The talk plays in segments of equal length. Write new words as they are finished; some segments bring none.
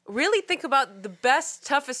really think about the best,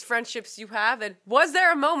 toughest friendships you have. And was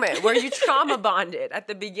there a moment where you trauma bonded at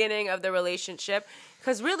the beginning of the relationship?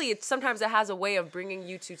 Because really, sometimes it has a way of bringing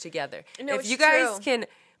you two together. No, if you guys can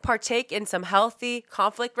partake in some healthy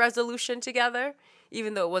conflict resolution together,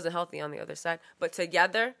 even though it wasn't healthy on the other side, but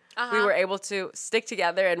together, we were able to stick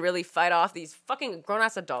together and really fight off these fucking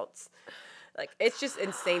grown-ass adults. Like, it's just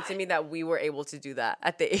insane to me that we were able to do that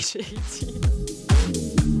at the age of 18.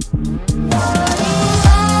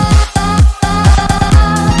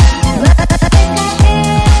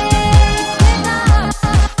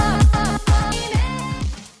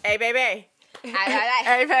 Hey, baby.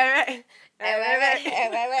 Hey, baby. Wait,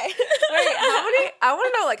 I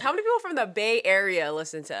want to know, like, how many people from the Bay Area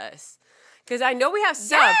listen to us? Because I know we have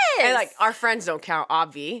some, and, like, our friends don't count,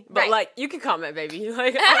 obvi, but, like, you can comment, baby.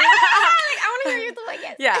 Like, I want to hear your thought,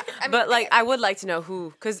 yes. Yeah, but, like, I would like to know who,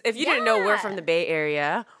 because if you didn't know, we're from the Bay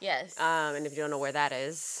Area. Yes. And if you don't know where that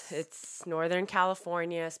is, it's Northern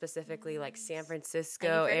California, specifically, like, San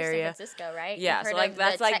Francisco area. San Francisco, right? Yeah, so, like,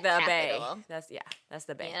 that's, like, the Bay. That's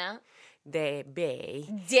the Bay. You know? The Bay.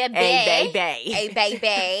 The Bay. A Bay. A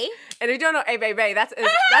Bay. And if you don't know A Bay, that's a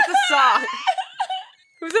song.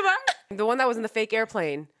 Who's it by? The one that was in the fake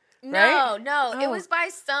airplane. Right? No. It was by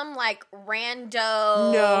some, like,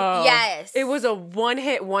 rando. No. Yes. It was a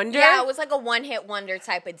one-hit wonder? Yeah, it was like a one-hit wonder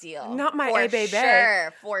type of deal. Not my A Bay.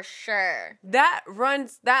 For sure. That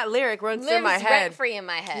lyric runs through my head. Lives rent-free in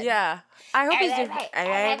my head. Yeah. I hope he's doing...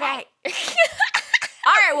 A Bay.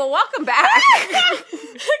 All right, well, welcome back.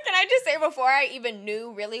 Can I just say, before I even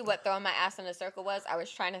knew really what throwing my ass in a circle was, I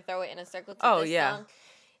was trying to throw it in a circle to this song.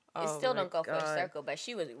 It still don't go for a circle, but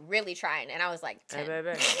she was really trying, and I was like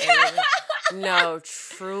 10. No,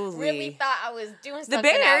 truly. Really thought I was doing something The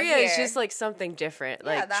Bay Area out here. is just like something different. Yeah,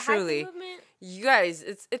 like, the truly. hype movement. You guys,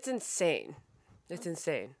 it's insane. It's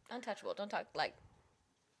insane. Untouchable. Don't talk, like...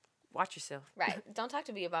 Watch yourself. Right. Don't talk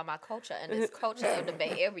to me about my culture and this culture of the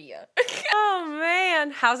Bay Area. Oh,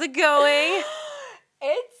 man. How's it going?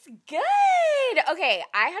 It's good. Okay,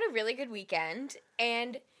 I had a really good weekend,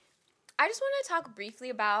 and I just want to talk briefly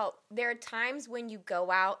about, there are times when you go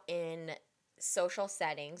out in social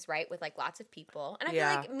settings, right, with, like, lots of people. And I feel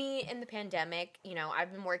like me in the pandemic, you know,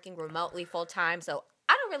 I've been working remotely full time, so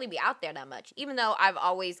I don't really be out there that much, even though I've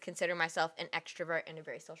always considered myself an extrovert and a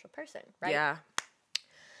very social person, right? Yeah.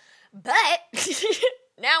 But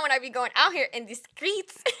now when I be going out here in the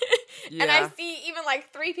streets and I see even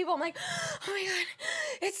like 3 people, I'm like, oh my God,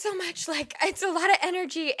 it's so much, like, it's a lot of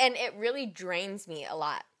energy, and it really drains me a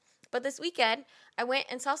lot. But this weekend, I went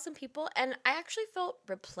and saw some people, and I actually felt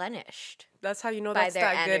replenished. That's how you know that's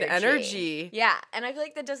that good energy. Yeah, and I feel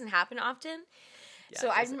like that doesn't happen often. Yeah, so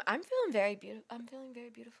I'm feeling very beautiful. I'm feeling very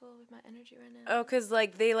beautiful with my energy right now. Oh, because,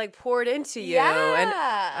 like, they, like, poured into you. Yeah. And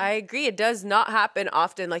I agree. It does not happen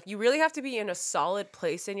often. Like, you really have to be in a solid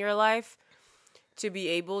place in your life to be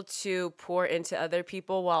able to pour into other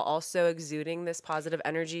people while also exuding this positive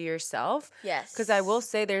energy yourself. Yes. Because I will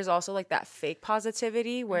say there's also, like, that fake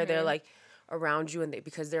positivity where they're, like, around you, and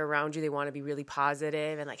because they're around you, they want to be really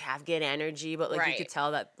positive and, like, have good energy. But, like, you could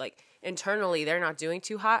tell that, like, internally they're not doing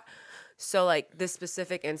too hot. So, like, this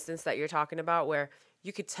specific instance that you're talking about where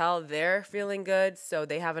you could tell they're feeling good, so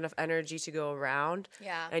they have enough energy to go around.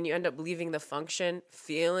 Yeah. And you end up leaving the function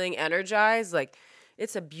feeling energized. Like,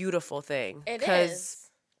 it's a beautiful thing. It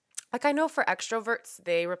is. Like, I know for extroverts,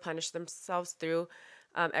 they replenish themselves through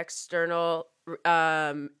external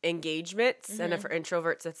engagements. And then for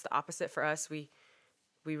introverts, it's the opposite. For us, we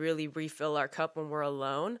really refill our cup when we're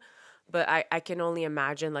alone. But I can only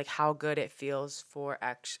imagine, like, how good it feels for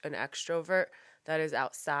an extrovert that is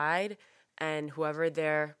outside, and whoever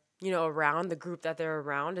they're, you know, around, the group that they're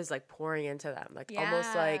around is, like, pouring into them. Like,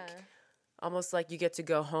 almost like you get to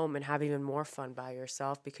go home and have even more fun by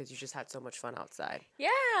yourself because you just had so much fun outside. Yeah.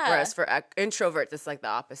 Whereas for introverts, it's, like, the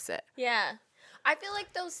opposite. Yeah. I feel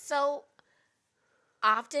like those so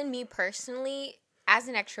often, me personally, as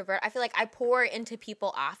an extrovert, I feel like I pour into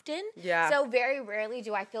people often. Yeah. So very rarely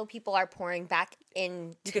do I feel people are pouring back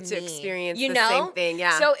into You get to me. experience you the know? same thing,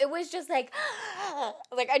 yeah. So it was just like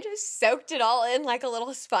I just soaked it all in like a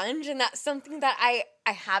little sponge, and that's something that I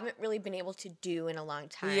haven't really been able to do in a long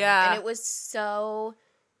time. Yeah. And it was so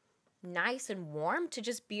nice and warm to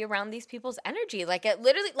just be around these people's energy. Like, it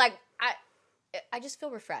literally, like, I just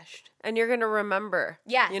feel refreshed. And you're going to remember.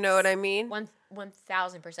 Yeah. You know what I mean?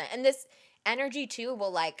 1,000%. And this energy too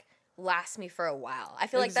will, like, last me for a while. I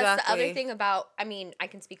feel like that's the other thing about, I mean, I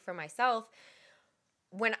can speak for myself.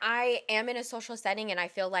 When I am in a social setting and I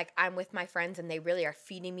feel like I'm with my friends and they really are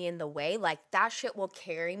feeding me in the way, like, that shit will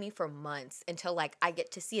carry me for months until, like, I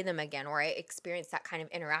get to see them again or I experience that kind of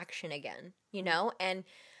interaction again, you know? And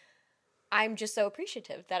I'm just so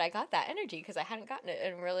appreciative that I got that energy because I hadn't gotten it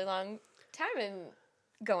in a really long time and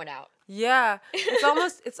going out. Yeah.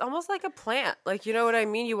 It's almost like a plant. Like, you know what I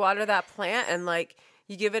mean? You water that plant and like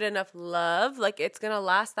you give it enough love, like it's going to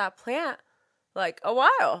last that plant like a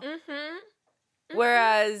while.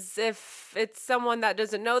 Whereas if it's someone that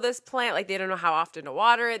doesn't know this plant, like they don't know how often to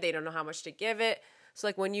water it, they don't know how much to give it. So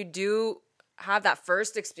like when you do have that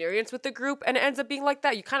first experience with the group and it ends up being like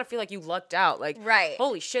that, you kind of feel like you lucked out. Like, Right.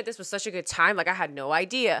 holy shit, this was such a good time. Like I had no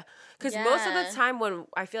idea. Because most of the time when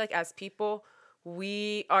I feel like as people,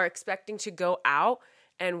 we are expecting to go out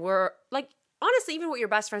and we're like, honestly, even with your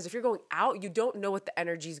best friends, if you're going out, you don't know what the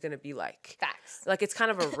energy is going to be like. Facts. Like it's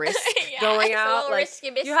kind of a risk Yeah, going it's a out. little Like risky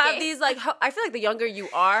biscuit. you have these like, I feel like the younger you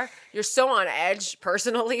are, you're so on edge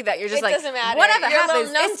personally that you're just It like, doesn't matter. whatever You're a little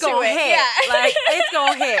happens, numb it's to gonna it. hit. Yeah. Like it's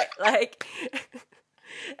gonna hit. Like,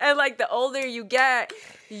 and like the older you get,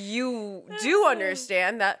 you do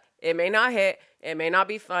understand that it may not hit, it may not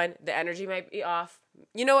be fun, the energy might be off.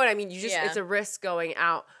 You know what I mean? You just it's a risk going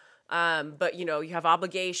out. But you know, you have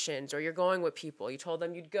obligations or you're going with people. You told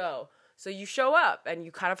them you'd go. So you show up and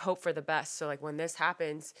you kind of hope for the best. So like when this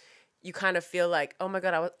happens, you kind of feel like, oh my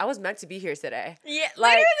God, I was meant to be here today. Yeah,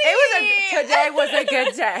 like literally. today was a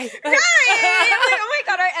good day. Right. Like, oh my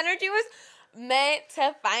God, our energy was meant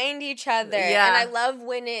to find each other. Yeah. And I love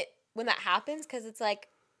when that happens because it's like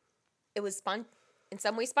it was in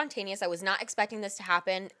some way spontaneous. I was not expecting this to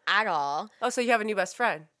happen at all. Oh, so you have a new best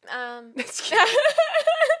friend.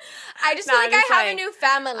 I just feel like I have a new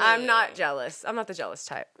family. I'm not jealous. I'm not the jealous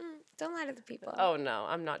type. Don't lie to the people. Oh no,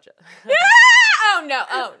 I'm not jealous. Oh no.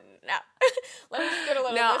 Let me just get a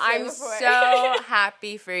little. No, I'm so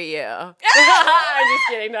happy for you. I'm just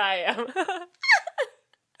kidding. No, I am.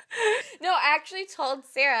 No, I actually told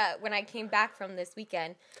Sarah when I came back from this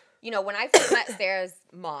weekend, you know, when I first met Sarah's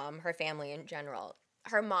mom, her family in general,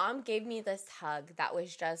 her mom gave me this hug that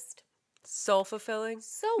was just soul fulfilling,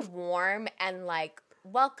 so warm and like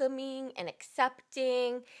welcoming and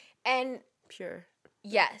accepting and pure.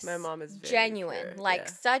 Yes. My mom is very genuine. pure, like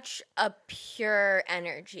such a pure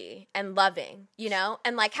energy and loving, you know?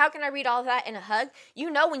 And like how can I read all that in a hug? You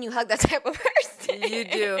know when you hug that type of person. You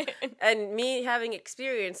do. And me having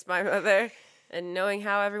experienced my mother and knowing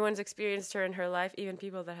how everyone's experienced her in her life, even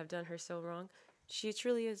people that have done her so wrong, she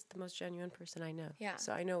truly is the most genuine person I know. Yeah.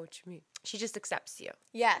 So I know what you mean. She just accepts you.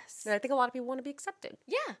 Yes. And I think a lot of people want to be accepted.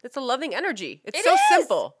 Yeah. It's a loving energy. It's It so is.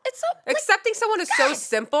 simple. It's so Accepting someone is so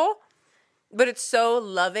simple, but it's so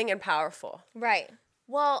loving and powerful. Right.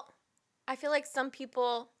 Well, I feel like some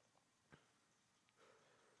people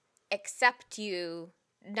accept you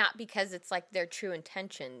not because it's like their true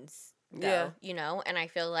intentions, though, you know? And I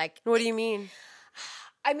feel like... What do you mean?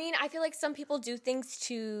 I mean, I feel like some people do things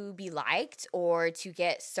to be liked or to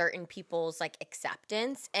get certain people's like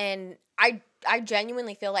acceptance. And I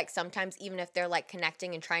genuinely feel like sometimes even if they're like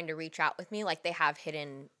connecting and trying to reach out with me, like they have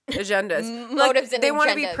hidden agendas, motives, and they agendas. want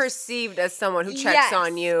to be perceived as someone who checks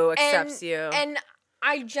on you, accepts you. And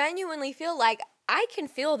I genuinely feel like I can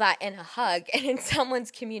feel that in a hug and in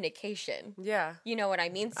someone's communication. Yeah. You know what I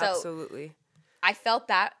mean? So absolutely. I felt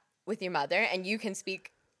that with your mother, and you can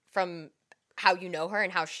speak from how you know her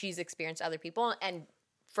and how she's experienced other people. And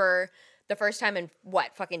for the first time in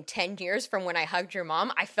fucking 10 years from when I hugged your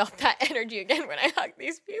mom, I felt that energy again when I hugged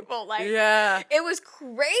these people. Like, it was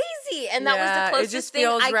crazy. And that was the closest thing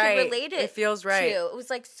I could relate it feels right. to. It was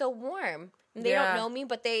like so warm. And they don't know me,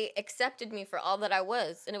 but they accepted me for all that I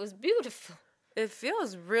was. And it was beautiful. It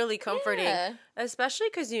feels really comforting, Yeah. especially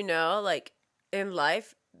because, you know, like in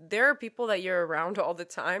life, there are people that you're around all the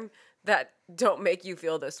time that don't make you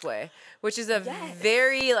feel this way, which is a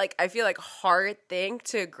very, like, I feel like hard thing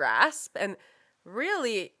to grasp and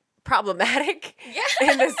really problematic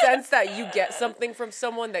in the sense that you get something from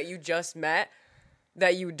someone that you just met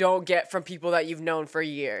that you don't get from people that you've known for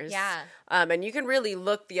years. Yeah. And you can really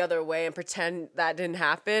look the other way and pretend that didn't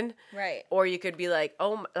happen. Right. Or you could be like,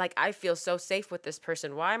 oh, like, I feel so safe with this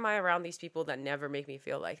person. Why am I around these people that never make me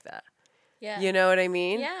feel like that? Yeah. You know what I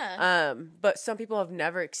mean? Yeah. But some people have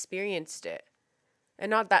never experienced it. And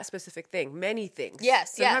not that specific thing. Many things.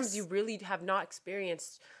 Yes, Sometimes you really have not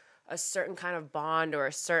experienced a certain kind of bond or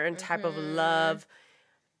a certain type of love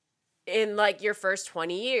in like your first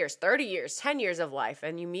 20 years, 30 years, 10 years of life.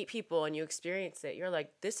 And you meet people and you experience it. You're like,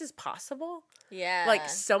 this is possible? Yeah. Like,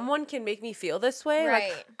 someone can make me feel this way?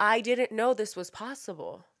 Right. Like, I didn't know this was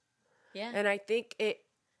possible. Yeah. And I think it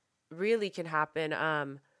really can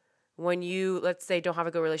happen when you, let's say, don't have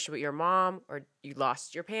a good relationship with your mom, or you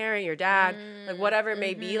lost your parent, your dad, like whatever it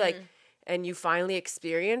may be, like, and you finally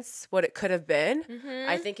experience what it could have been.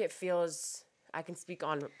 I think it feels, I can speak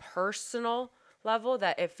on personal level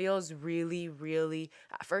that it feels really, really,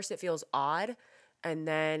 at first it feels odd and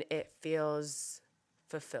then it feels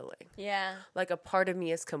fulfilling. Yeah. Like a part of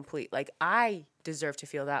me is complete. Like I deserve to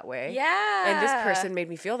feel that way. Yeah. And this person made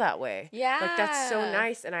me feel that way. Yeah. Like that's so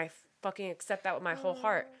nice and I fucking accept that with my whole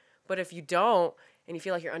heart. But if you don't and you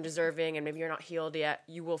feel like you're undeserving and maybe you're not healed yet,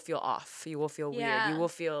 you will feel off. You will feel weird. You will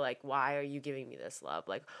feel like, why are you giving me this love?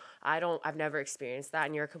 Like I've never experienced that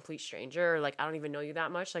and you're a complete stranger or like I don't even know you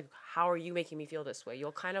that much. Like how are you making me feel this way?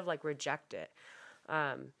 You'll kind of like reject it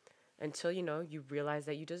until you realize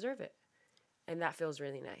that you deserve it. And that feels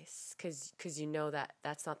really nice because you know that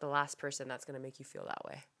that's not the last person that's going to make you feel that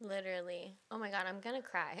way. Literally. Oh my God, I'm going to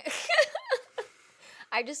cry.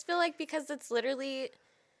 I just feel like because it's literally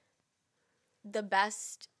the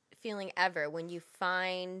best feeling ever when you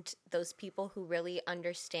find those people who really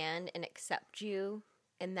understand and accept you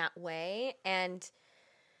in that way. And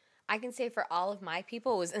I can say for all of my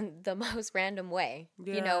people, it was in the most random way.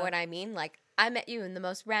 Yeah. You know what I mean? Like, I met you in the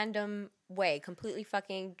most random way, completely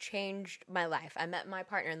fucking changed my life. I met my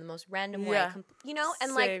partner in the most random way, and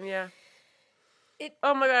Same, like, yeah.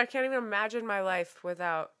 Oh my God, I can't even imagine my life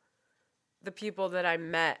without the people that I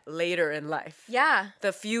met later in life. Yeah.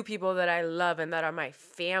 The few people that I love and that are my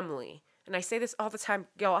family. And I say this all the time,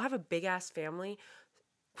 yo, I have a big ass family.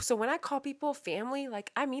 So when I call people family, like,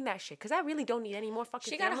 I mean that shit. Because I really don't need any more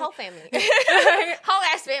fucking family. She got a whole family. Whole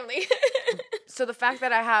ass family. So the fact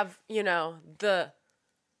that I have, oh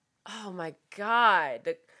my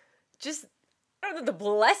God, the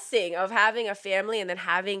blessing of having a family and then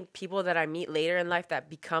having people that I meet later in life that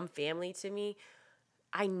become family to me,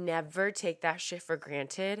 I never take that shit for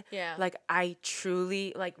granted. Yeah. Like, I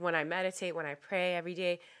truly, like, when I meditate, when I pray every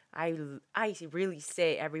day, I really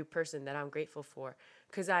say every person that I'm grateful for.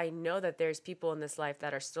 Because I know that there's people in this life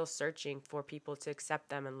that are still searching for people to accept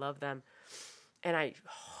them and love them. And I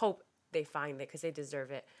hope they find it because they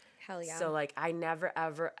deserve it. Hell yeah. So, like, I never,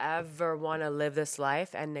 ever, ever want to live this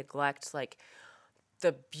life and neglect, like,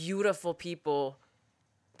 the beautiful people,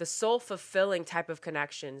 the soul-fulfilling type of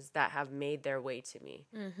connections that have made their way to me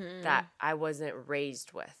that I wasn't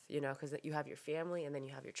raised with, because you have your family and then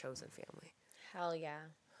you have your chosen family. Hell yeah.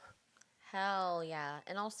 Hell yeah.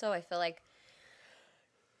 And also, I feel like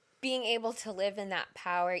being able to live in that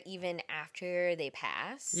power even after they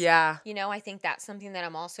pass. Yeah. I think that's something that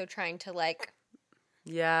I'm also trying to, like,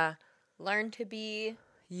 learn to be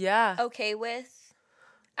okay with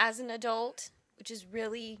as an adult, which is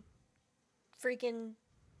really freaking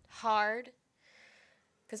hard.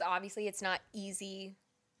 Because obviously it's not easy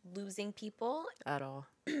losing people. At all.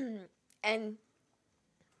 And,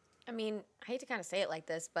 I mean, I hate to kind of say it like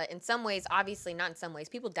this, but in some ways, obviously not in some ways,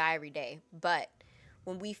 people die every day. But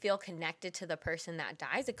when we feel connected to the person that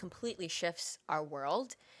dies, it completely shifts our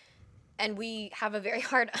world. And we have a very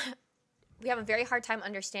hard time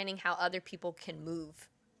understanding how other people can move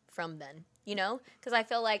from then, Because I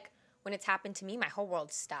feel like when it's happened to me, my whole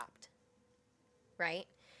world stopped, right?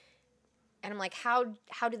 And I'm like, how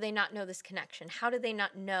do they not know this connection? How do they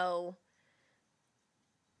not know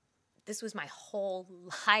this was my whole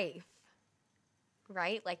life,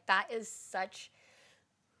 right? Like, that is such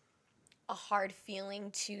a hard feeling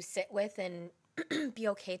to sit with and be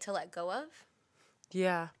okay to let go of.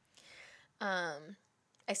 Yeah.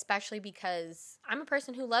 Especially because I'm a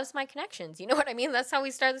person who loves my connections. You know what I mean? That's how we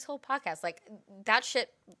started this whole podcast. Like, that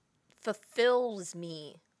shit fulfills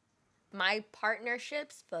me. My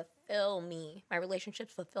partnerships fulfill me. My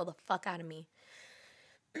relationships fulfill the fuck out of me.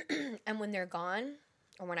 And when they're gone,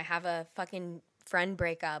 or when I have a fucking friend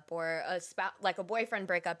breakup or a boyfriend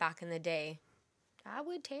breakup back in the day, that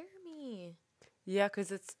would tear me. Yeah,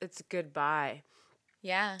 because it's goodbye.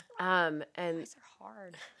 Yeah. And Lives are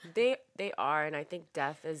hard. They are, and I think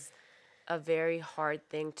death is a very hard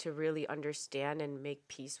thing to really understand and make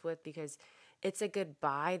peace with because it's a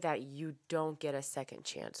goodbye that you don't get a second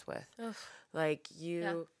chance with. Ugh. Like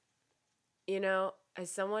as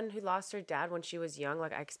someone who lost her dad when she was young,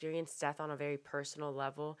 like I experienced death on a very personal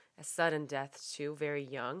level, a sudden death too, very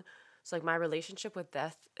young. So like my relationship with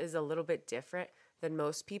death is a little bit different than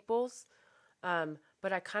most people's.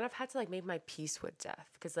 But I kind of had to like make my peace with death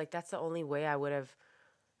because like that's the only way I would have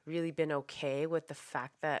really been okay with the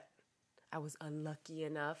fact that I was unlucky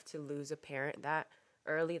enough to lose a parent that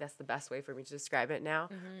early. That's the best way for me to describe it now.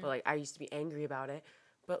 Mm-hmm. But like I used to be angry about it.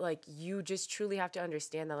 But like you just truly have to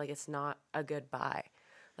understand that like it's not a goodbye.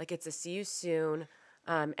 Like it's a see you soon.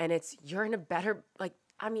 And you're in a better, like,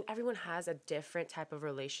 I mean, everyone has a different type of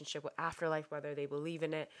relationship with afterlife, whether they believe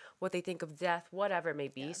in it, what they think of death, whatever it may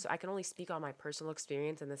be. Yeah. So I can only speak on my personal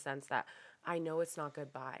experience in the sense that I know it's not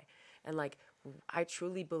goodbye. And like, I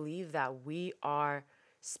truly believe that we are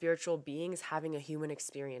spiritual beings having a human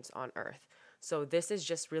experience on earth. So this is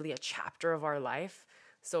just really a chapter of our life.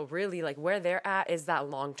 So really, like, where they're at is that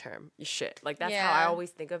long-term shit. Like, that's how I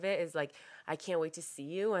always think of it, is like, I can't wait to see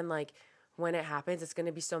you. And like, when it happens, it's going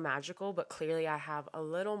to be so magical. But clearly I have a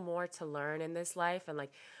little more to learn in this life. And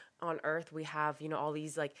like, on earth, we have, you know, all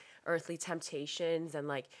these like earthly temptations and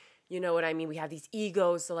like, you know what I mean? We have these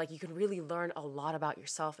egos. So like, you can really learn a lot about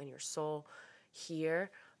yourself and your soul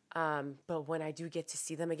here. But when I do get to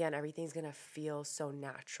see them again, everything's going to feel so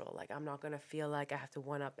natural. Like, I'm not going to feel like I have to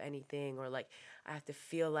one up anything, or like I have to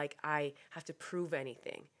feel like I have to prove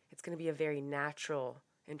anything. It's going to be a very natural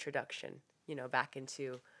introduction, you know, back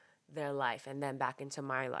into their life and then back into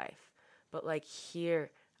my life. But like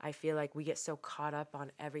here, I feel like we get so caught up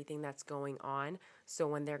on everything that's going on. So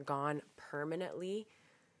when they're gone permanently,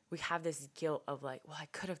 we have this guilt of like, well, I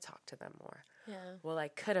could have talked to them more. Yeah. Well, I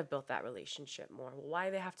could have built that relationship more. Well, why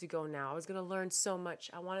do they have to go now? I was going to learn so much.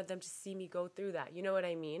 I wanted them to see me go through that. You know what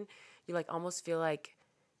I mean? You like almost feel like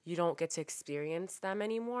you don't get to experience them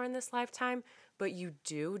anymore in this lifetime, but you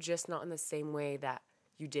do, just not in the same way that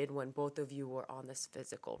you did when both of you were on this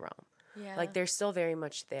physical realm. Yeah. Like, they're still very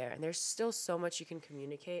much there, and there's still so much you can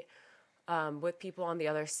communicate with people on the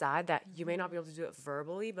other side that you may not be able to do it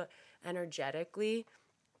verbally, but energetically,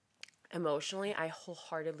 emotionally, I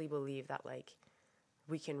wholeheartedly believe that like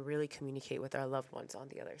we can really communicate with our loved ones on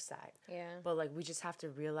the other side. Yeah. But like, we just have to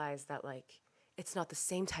realize that like it's not the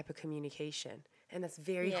same type of communication. And that's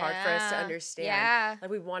very hard for us to understand. Yeah.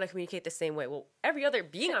 Like, we want to communicate the same way. Well, every other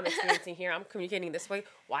being I'm experiencing here, I'm communicating this way.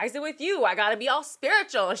 Why is it with you? I got to be all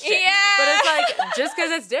spiritual and shit. Yeah. But it's like, just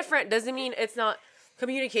because it's different doesn't mean it's not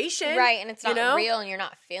communication. Right, and it's not real and you're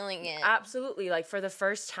not feeling it. Absolutely. Like, for the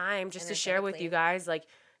first time, just to share with you guys, like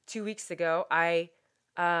 2 weeks ago, I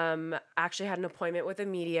actually had an appointment with a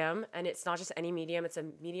medium, and it's not just any medium. It's a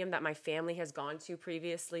medium that my family has gone to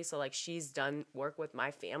previously. So like, she's done work with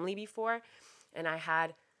my family before. And I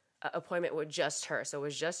had an appointment with just her. So it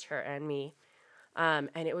was just her and me. And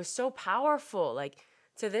it was so powerful. Like,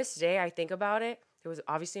 to this day, I think about it. It was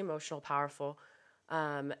obviously emotional, powerful.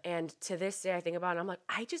 And to this day, I think about it. I'm like,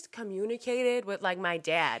 I just communicated with like my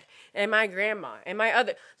dad and my grandma and my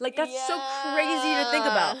other. Like, that's so crazy to think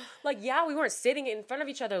about. Like, yeah, we weren't sitting in front of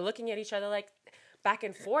each other, looking at each other like back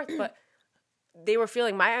and forth, but they were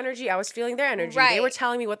feeling my energy. I was feeling their energy. Right. They were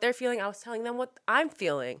telling me what they're feeling. I was telling them what I'm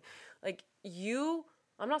feeling. Like,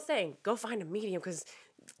 I'm not saying go find a medium, because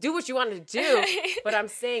do what you want to do, but I'm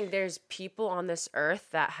saying there's people on this earth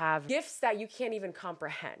that have gifts that you can't even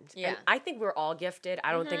comprehend. Yeah. And I think we're all gifted.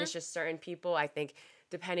 I don't think it's just certain people. I think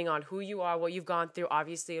depending on who you are, what you've gone through,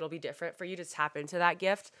 obviously it'll be different for you to tap into that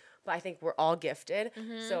gift, but I think we're all gifted.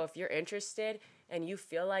 So if you're interested and you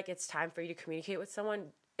feel like it's time for you to communicate with someone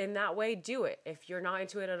in that way, do it. If you're not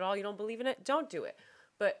into it at all, you don't believe in it, don't do it.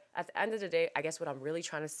 But at the end of the day, I guess what I'm really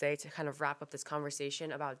trying to say to kind of wrap up this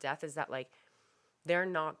conversation about death is that, like, they're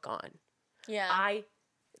not gone. Yeah.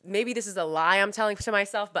 Maybe this is a lie I'm telling to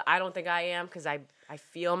myself, but I don't think I am, because I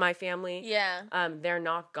feel my family. Yeah. They're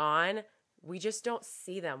not gone. We just don't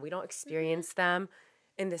see them. We don't experience them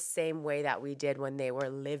in the same way that we did when they were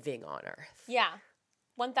living on Earth. Yeah.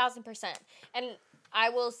 1,000%. And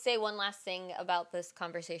I will say one last thing about this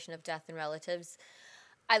conversation of death and relatives.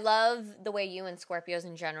 I love the way you and Scorpios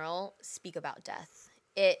in general speak about death.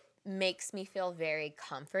 It makes me feel very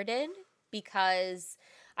comforted, because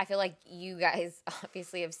I feel like you guys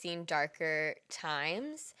obviously have seen darker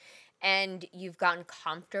times and you've gotten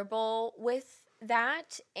comfortable with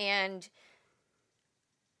that. And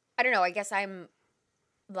I don't know, I guess I'm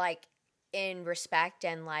like in respect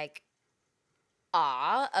and like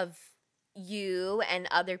awe of you and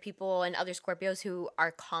other people and other Scorpios who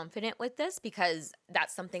are confident with this, because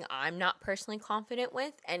that's something I'm not personally confident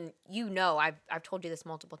with. And you know, I've told you this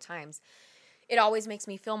multiple times. It always makes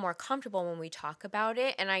me feel more comfortable when we talk about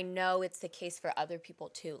it. And I know it's the case for other people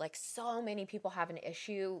too. Like, so many people have an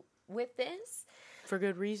issue with this. For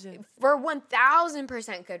good reason. For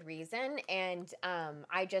 1,000% good reason. And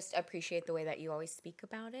I just appreciate the way that you always speak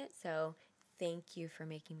about it. So thank you for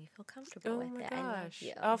making me feel comfortable with it. Oh my gosh.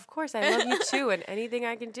 Of course. I love you too. And anything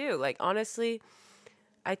I can do. Like, honestly,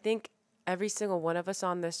 I think every single one of us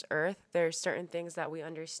on this earth, there's certain things that we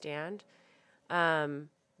understand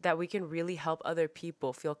that we can really help other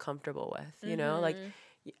people feel comfortable with, you know? Like,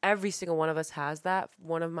 every single one of us has that.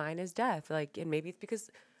 One of mine is death. Like, and maybe it's because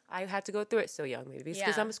I had to go through it so young. Maybe it's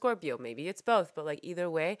because I'm a Scorpio. Maybe it's both. But like, either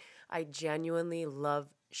way, I genuinely love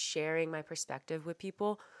sharing my perspective with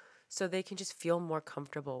people so they can just feel more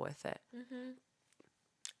comfortable with it.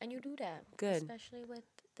 And you do that. Good. Especially with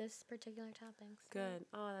this particular topic. So. Good.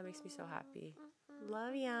 Oh, that makes me so happy.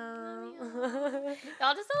 Love y'all.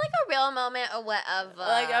 Y'all just like a real moment of what of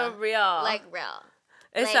like a real. like real.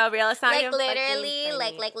 It's like, so real. It's not like even literally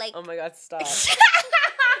fucking funny. like. Oh my god, stop.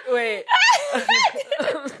 Wait.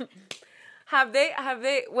 Have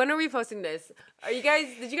they when are we posting this?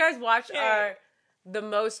 Did you guys watch the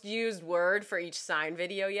most used word for each sign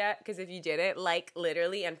video yet? Because if you didn't, like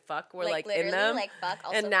literally and fuck were like in them. Like fuck,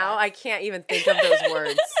 also and now fuck. I can't even think of those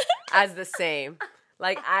words as the same.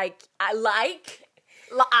 Like I like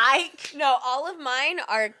No, all of mine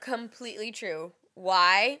are completely true.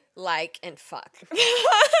 Why, like, and fuck.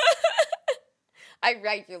 I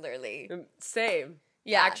regularly. Same.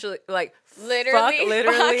 Yeah. Actually, like Literally, fuck,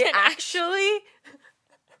 literally, fucking actually.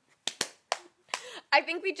 I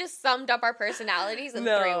think we just summed up our personalities in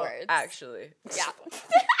 3 words. Actually. Yeah.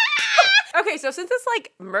 Okay, so since it's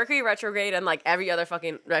like Mercury retrograde and like every other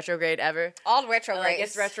fucking retrograde ever, All retrograde. like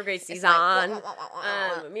it's retrograde season. Like,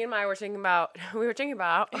 Me and Maya were talking about. We were talking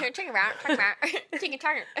about We're talking about.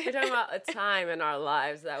 a time in our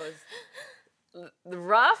lives that was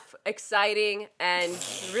rough, exciting, and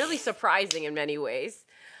really surprising in many ways.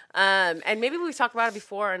 And maybe we've talked about it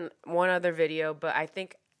before in one other video, but I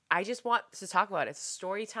think I just want to talk about it. It's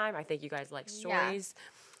story time. I think you guys like stories.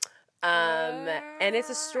 And it's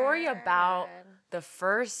a story about the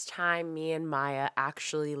first time me and Maya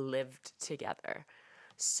actually lived together.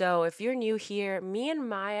 So if you're new here, me and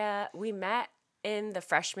Maya, we met in the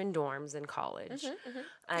freshman dorms in college.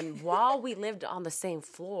 And while we lived on the same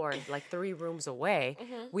floor, like 3 rooms away,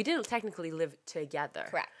 we didn't technically live together.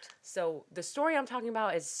 Correct. So the story I'm talking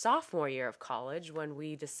about is sophomore year of college when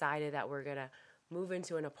we decided that we're going to move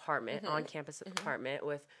into an apartment, on-campus apartment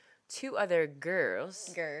with 2 other girls.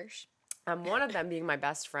 Gersh. One of them being my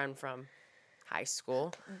best friend from high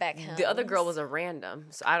school. Beckham. The other girl was a random.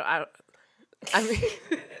 So I mean...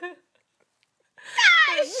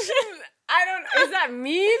 I don't. Is that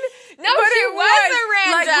mean? No, she was a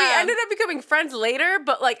random. Like we ended up becoming friends later,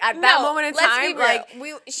 but like at that moment in time,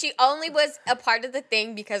 like she only was a part of the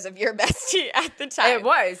thing because of your bestie at the time. it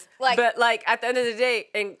was. Like, but like at the end of the day,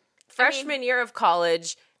 in freshman year of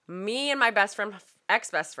college, me and my best friend,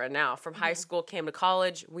 ex-best friend now from high school, came to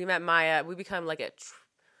college. We met Maya. We become like a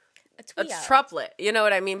triplet, you know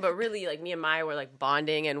what I mean? But really, like me and Maya were like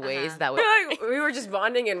bonding in ways that was we were just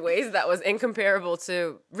bonding in ways that was incomparable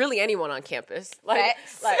to really anyone on campus. Like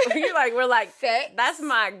we're like that's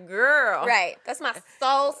my girl, right? That's my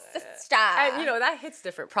soul sister. And you know that hits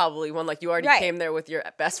different probably when like you already came there with your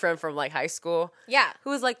best friend from like high school, who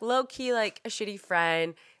was like low key like a shitty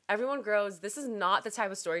friend. Everyone grows. This is not the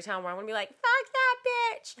type of story time where I'm gonna be like, fuck that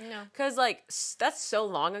bitch. No. Because, like, that's so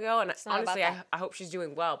long ago. And honestly, I about hope she's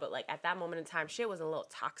doing well. But, like, at that moment in time, shit was a little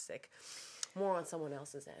toxic. More on someone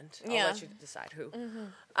else's end. I'll let you decide who.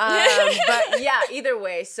 But, yeah, either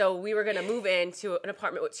way. So, we were gonna move into an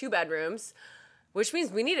apartment with 2 bedrooms, which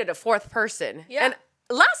means we needed a 4th person. Yeah. And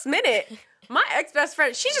last minute... My ex-best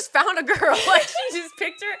friend, she just found a girl. Like, she just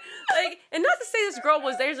picked her. Like, and not to say this girl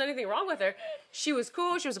there's anything wrong with her. She was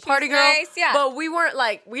cool. She was a party girl. Nice, yeah. But we weren't,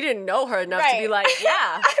 like, we didn't know her enough to be like,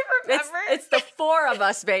 yeah. I remember. It's the 4 of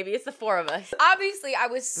us, baby. It's the 4 of us. Obviously, I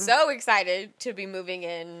was so excited to be moving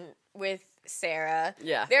in with Sarah.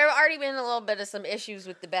 Yeah. There have already been a little bit of some issues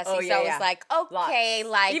with the bestie, so I was like, okay,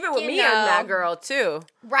 like, even with me and that girl, too.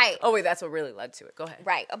 Right. Oh, wait, that's what really led to it. Go ahead.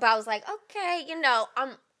 Right. But I was like, okay,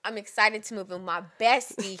 I'm excited to move with my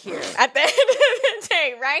bestie here at the end of the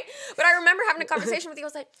day, right? But I remember having a conversation with you. I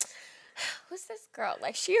was like, who's this girl?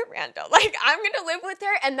 Like, she a rando. Like, I'm going to live with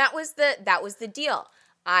her. And that was the deal.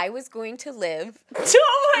 I was going to live with the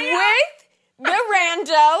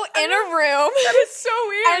rando in a room. That is so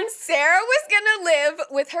weird. And Sarah was going to live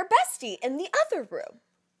with her bestie in the other room.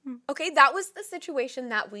 Okay, that was the situation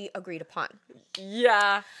that we agreed upon.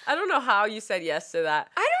 Yeah. I don't know how you said yes to that.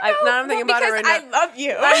 I don't know. Now I'm thinking about it right now. I love you.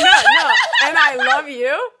 No. And I love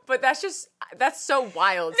you, but that's so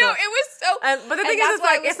wild. No, it was so... But the thing is,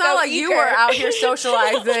 it's not like you were out here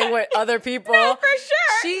socializing with other people. No, for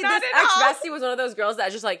sure. This ex-bestie was one of those girls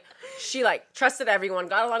that just like, she like trusted everyone,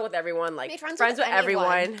 got along with everyone, like friends with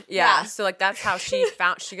everyone. Yeah. So like that's how she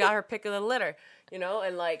got her pick of the litter, you know?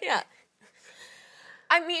 And like... Yeah.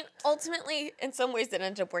 I mean, ultimately, in some ways, it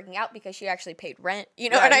ended up working out because she actually paid rent. You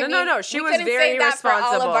know what I mean? No. She was very say that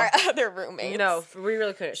responsible. For all of our other roommates. No, we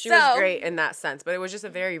really couldn't. She was great in that sense, but it was just a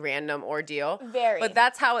very random ordeal. But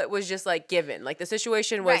that's how it was just like given. Like the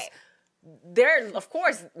situation was, there. Of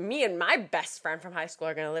course, me and my best friend from high school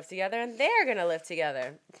are gonna live together, and they're gonna live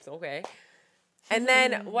together. It's okay. And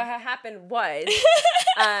then what happened was,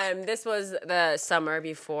 this was the summer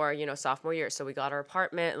before, sophomore year. So we got our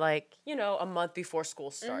apartment, like, a month before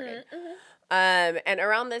school started. And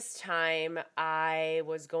around this time, I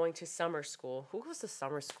was going to summer school. Who goes to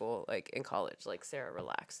summer school, like, in college? Like, Sarah,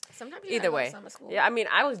 relax. Sometimes Either way. Summer school. Yeah, I mean,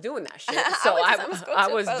 I was doing that shit. So I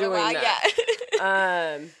was doing that.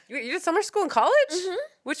 Yeah. You did summer school in college? Mm-hmm.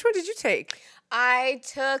 Which one did you take? I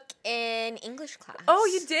took an English class. Oh,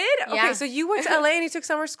 you did? Yeah. Okay, so you went to LA and you took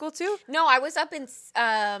summer school too? No, I was up in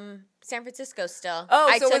San Francisco still. Oh,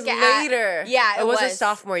 I so it was later. Yeah, it wasn't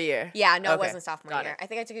sophomore year. Yeah, no, Okay, it wasn't sophomore got year. it. I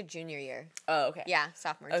think I took a junior year. Oh, okay. Yeah,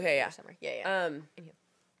 sophomore. Okay, junior yeah. year, summer. Yeah.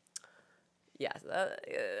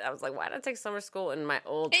 Yeah, I was like, why did I take summer school in my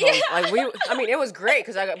old home? Like it was great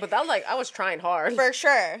but I was trying hard. For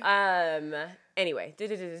sure. Anyway,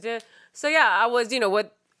 so yeah, I was,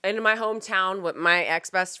 in my hometown with my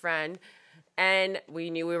ex-best friend, and we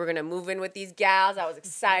knew we were going to move in with these gals. I was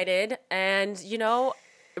excited, and,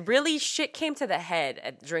 really shit came to the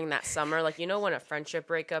head during that summer. Like, when a friendship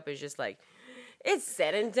breakup is just like, it's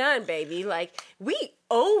said and done, baby. Like, we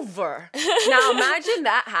over. Now, imagine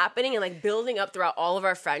that happening and, like, building up throughout all of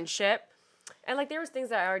our friendship. And, like, there was things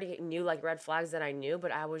that I already knew, like, red flags that I knew,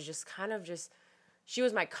 but I was just she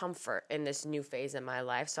was my comfort in this new phase in my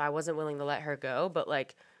life, so I wasn't willing to let her go. But,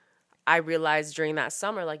 like, I realized during that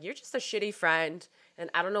summer, like, you're just a shitty friend, and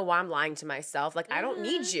I don't know why I'm lying to myself. Like, I don't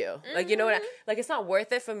need you. Like, like, it's not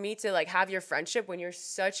worth it for me to, like, have your friendship when you're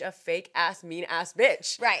such a fake-ass, mean-ass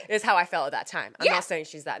bitch. Right. Is how I felt at that time. I'm not saying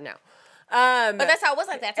she's that now. But that's how it was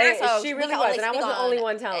like that time. So she really was, and I wasn't the only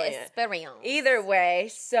one telling it. Either way,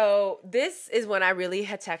 so this is when I really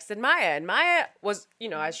had texted Maya, and Maya was,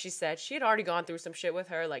 as she said, she had already gone through some shit with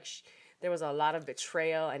her. Like, there was a lot of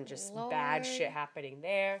betrayal and just bad shit happening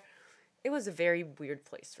there. It was a very weird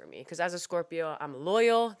place for me because as a Scorpio, I'm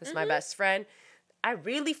loyal. This is my best friend. I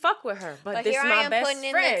really fuck with her, but this is my best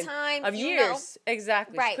friend of years.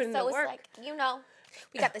 Exactly, right? So it's like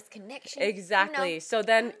we got this connection. Exactly. So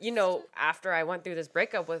then after I went through this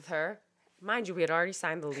breakup with her, mind you, we had already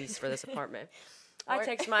signed the lease for this apartment. I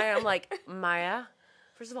text Maya. I'm like, Maya,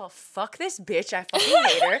 first of all, fuck this bitch. I fucking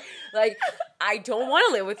hate her. Like, I don't want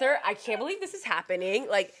to live with her. I can't believe this is happening.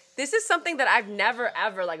 Like, this is something that I've never,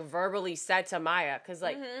 ever, like, verbally said to Maya. Because,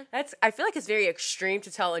 like, I feel like it's very extreme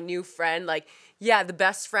to tell a new friend, like, yeah, the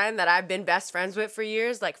best friend that I've been best friends with for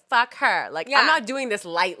years, like, fuck her. Like, I'm not doing this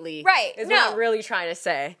lightly. Right. Is what I'm really trying to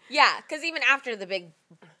say. Yeah, because even after the big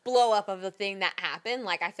blow up of the thing that happened,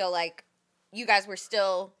 like, I feel like you guys were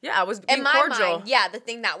still... Yeah, I was being cordial. In my mind, the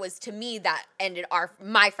thing that was, to me, that ended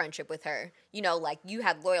my friendship with her. Like, you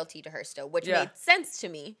had loyalty to her still, which made sense to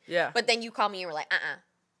me. Yeah. But then you called me and were like,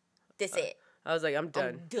 this it. I was like, I'm done.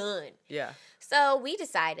 I'm done. Yeah. So, we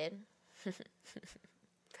decided...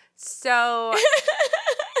 So,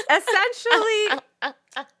 essentially...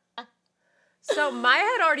 So Maya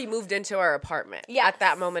had already moved into our apartment at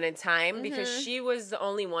that moment in time because she was the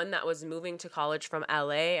only one that was moving to college from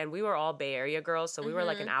LA, and we were all Bay Area girls, so we were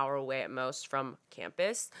like an hour away at most from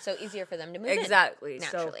campus. So easier for them to move in.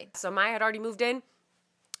 Naturally. So Maya had already moved in.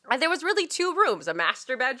 And there was really 2 rooms, a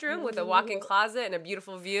master bedroom with a walk-in closet and a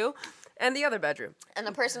beautiful view, and the other bedroom. And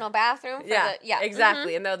the personal bathroom.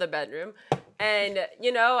 Exactly, in the other bedroom. And,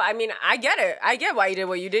 I mean, I get it. I get why you did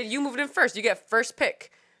what you did. You moved in first. You get first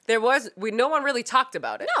pick. No one really talked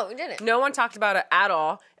about it. No, we didn't. No one talked about it at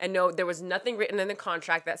all. And no, there was nothing written in the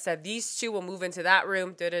contract that said these 2 will move into that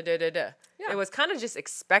room, Yeah. It was kind of just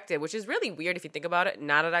expected, which is really weird if you think about it,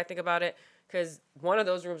 now that I think about it, because one of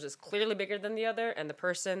those rooms is clearly bigger than the other, and the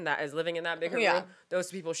person that is living in that bigger room,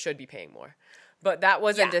 those people should be paying more. But that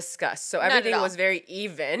wasn't discussed. So everything was very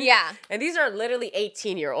even. Yeah. And these are literally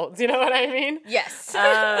 18-year-olds. You know what I mean? Yes.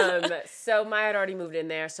 So Maya had already moved in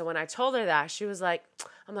there. So when I told her that, she was like,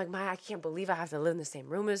 I'm like, Maya, I can't believe I have to live in the same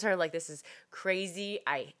room as her. Like, this is crazy.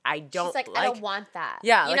 I don't She's like, I don't want that.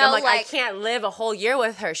 Yeah. I'm like, I can't live a whole year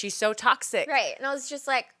with her. She's so toxic. Right. And I was just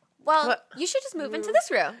like, well, you should just move into this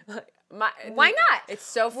room. Why not? It's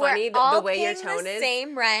so funny the way your tone is.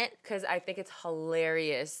 Same rent. Because I think it's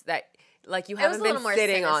hilarious that, like, you haven't been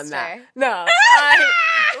sitting on that. Sinister. No.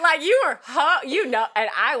 Like, you were, and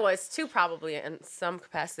I was too, probably in some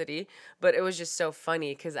capacity, but it was just so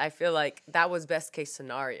funny because I feel like that was best case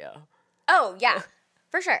scenario. Oh, yeah.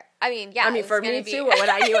 For sure. I mean, yeah. I mean, for me too, what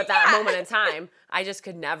I knew at that moment in time, I just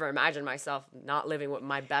could never imagine myself not living with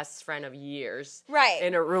my best friend of years. Right.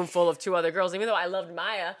 In a room full of 2 other girls. Even though I loved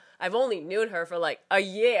Maya, I've only known her for like a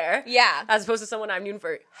year. Yeah. As opposed to someone I've known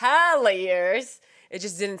for hella years. It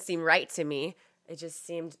just didn't seem right to me. It just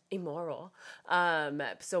seemed immoral.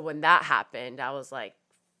 So when that happened, I was like,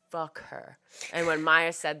 fuck her. And when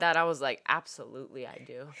Maya said that, I was like, absolutely I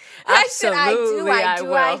do. Absolutely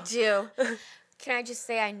I do. Can I just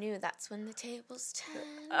say I knew that's when the tables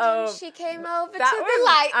turned? Oh, She came over to that the was-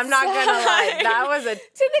 light I'm not gonna lie, side. that was a- to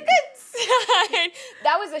the good side.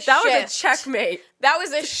 That was a shift. That was a checkmate. That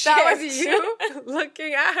was a shift. That was you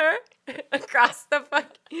looking at her across the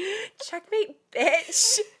fucking checkmate,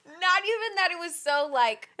 bitch. Not even that it was so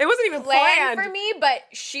like It wasn't even planned planned for me, but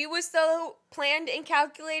she was so planned and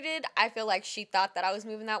calculated. I feel like she thought that I was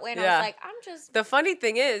moving that way, and I Yeah. was like, I'm just. The funny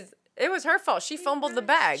thing is, it was her fault. She fumbled the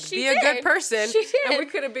bag. She Be a did. good person. She did. And we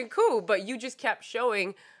could have been cool, but you just kept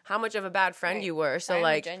showing how much of a bad friend Right. you were. So I'm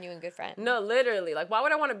like, a genuine good friend. no, literally, like, why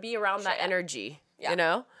would I want to be around that Shut up. energy? Yeah. You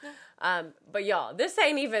know? But y'all, this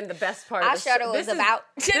ain't even the best part. Our of the shadow show. was This is- about.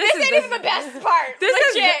 this This is ain't even the best part.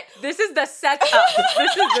 This Legit. is this is the setup.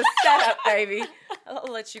 This is the setup, baby. I'll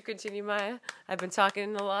let you continue, Maya. I've been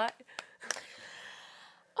talking a lot.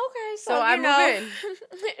 Okay, So I move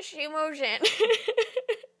in. She moves in.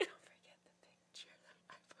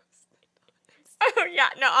 Oh yeah,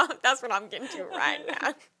 no, that's what I'm getting to right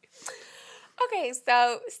now. Okay,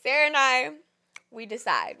 so Sarah and I, we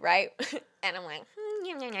decide, right? And I'm like,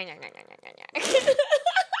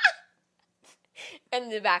 in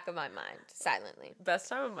the back of my mind, silently. Best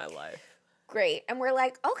time of my life. Great. And we're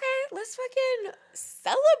like, okay, let's fucking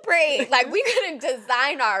celebrate. Like, we gonna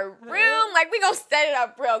design our room. Like, we gonna set it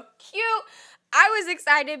up real cute. I was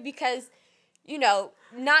excited because, you know,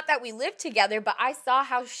 not that we lived together, but I saw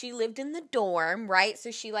how she lived in the dorm, right?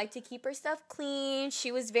 So she liked to keep her stuff clean.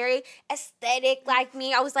 She was very aesthetic like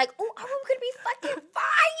me. I was like, oh, our room could be fucking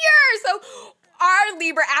fire. So our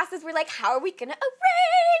Libra asses were like, how are we gonna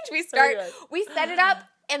arrange? We set it up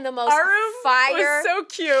in the most Our room fire, was so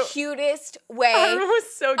cute. cutest way. Our room was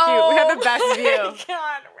so cute. We had the best view. Oh my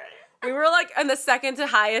God, We were like on the second to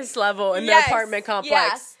highest level in Yes, the apartment complex.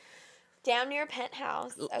 yeah. Down near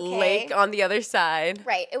penthouse. Okay. Lake on the other side.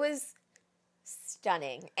 Right. It was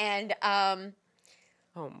stunning. And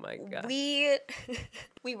Oh my god. we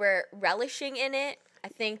were relishing in it. I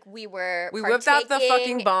think we were We whipped out the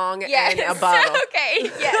fucking bong Yes. and a bottle. Okay,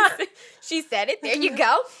 yes. She said it. There you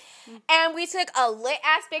go. And we took a lit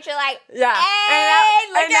ass picture like, Yeah.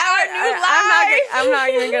 hey, look at our new life. I'm not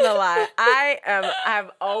even gonna lie.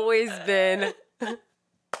 I've always been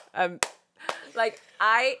like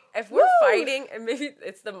if we're fighting, and maybe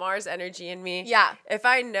it's the Mars energy in me. Yeah. If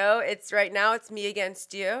I know it's right now, it's me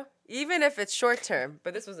against you, even if it's short term.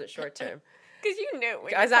 But this wasn't short term. Because you knew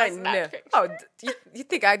when Guys, you I posted that knew. picture. Oh, you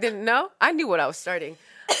think I didn't know? I knew what I was starting.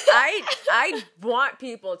 I want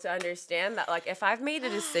people to understand that, like, if I've made a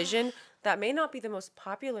decision that may not be the most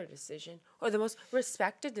popular decision or the most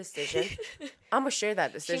respected decision, I'm gonna share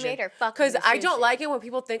that decision. She made her fucking because I don't decision. like it when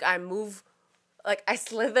people think I move, like I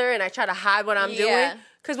slither and I try to hide what I'm Yeah. doing.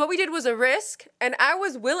 Because what we did was a risk, and I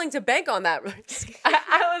was willing to bank on that risk.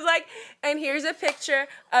 I was like, and here's a picture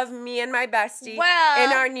of me and my bestie Well-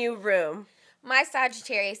 in our new room. My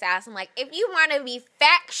Sagittarius ass, I'm like, if you want to be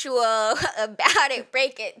factual about it,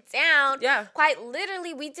 break it down. Yeah. Quite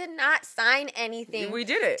literally, we did not sign anything. We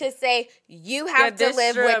did it. To say, you have to this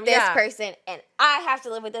live room, with this yeah. person, and I have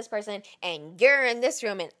to live with this person, and you're in this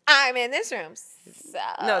room, and I'm in this room. So.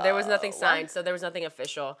 No, there was nothing signed, so there was nothing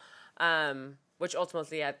official, which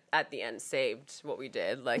ultimately at the end saved what we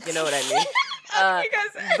did. Like, you know what I mean?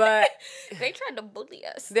 But They tried to bully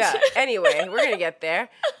us. yeah, anyway, we're going to get there.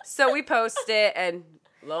 So we post it, and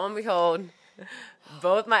lo and behold,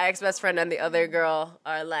 both my ex-best friend and the other girl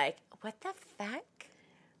are like, what the fuck?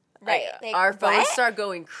 Right. Like, our phones what? start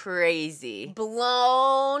going crazy.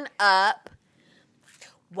 Blown up.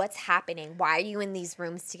 What's happening? Why are you in these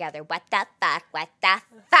rooms together? What the fuck? What the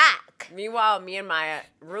fuck? Meanwhile, me and my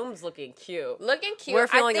room's looking cute. Looking cute. We're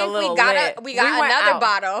feeling I think a little we got lit. we got went another out.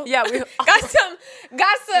 bottle. Yeah, we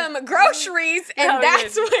got some groceries, and Yeah, we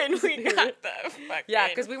that's did. when we got the fucking Yeah,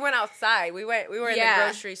 because we went outside. We were in Yeah. the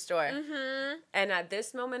grocery store. Mhm. And at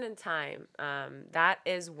this moment in time, that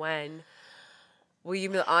is when will you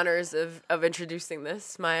give me the honors of introducing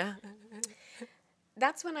this, Maya?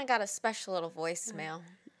 That's when I got a special little voicemail.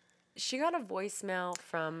 She got a voicemail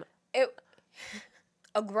from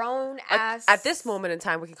A grown ass. at this moment in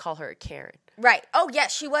time we can call her a Karen. Right. Oh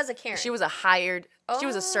yes, she was a Karen. She was a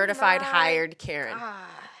Oh certified my hired Karen. God.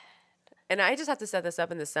 And I just have to set this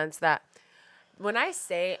up in the sense that when I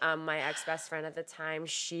say my ex-best friend at the time,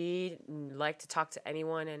 she liked to talk to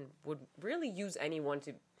anyone and would really use anyone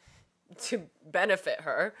to benefit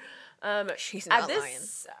her. She's At not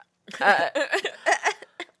this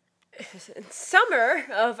summer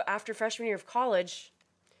of after freshman year of college,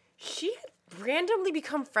 she had randomly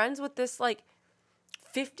become friends with this like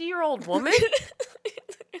 50-year-old woman.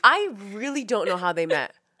 I really don't know how they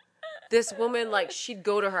met. This woman, like, she'd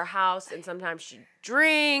go to her house and sometimes she'd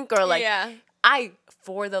drink or like Yeah.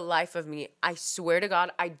 for the life of me, I swear to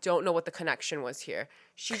God, I don't know what the connection was here.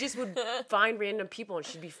 She just would find random people and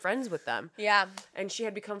she'd be friends with them. Yeah. And she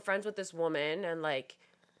had become friends with this woman. And like,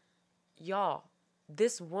 y'all,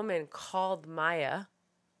 this woman called Maya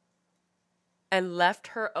and left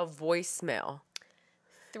her a voicemail.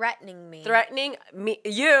 Threatening me,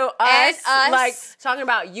 you, and us, us. like talking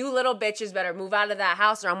about you little bitches better move out of that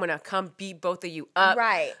house or I'm gonna come beat both of you up.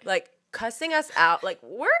 Right. Like cussing us out. Like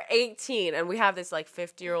we're 18 and we have this like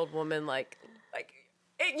 50-year-old woman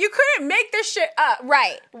you couldn't make this shit up.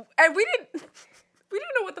 Right. And we didn't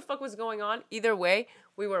know what the fuck was going on. Either way,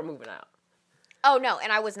 we were moving out. Oh no,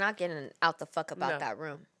 and I was not getting out the fuck about that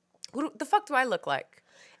room. Who the fuck do I look like?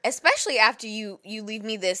 Especially after you leave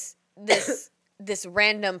me this this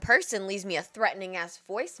random person leaves me a threatening ass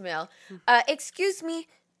voicemail. Excuse me,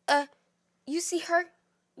 you see her?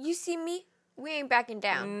 You see me? We ain't backing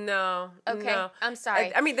down. No. Okay. No. I'm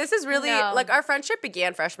sorry. I mean, this is really like our friendship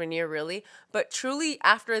began freshman year, really. But truly,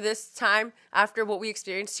 after this time, after what we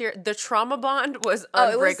experienced here, the trauma bond was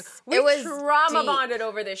unbreakable. It was trauma deep. bonded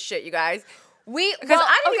over this shit, you guys. Because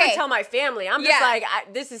I didn't even tell my family. I'm just like,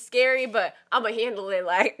 this is scary, but I'm gonna handle it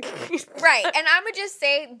like right. And I'm gonna just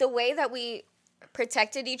say the way that we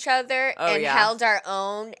protected each other and held our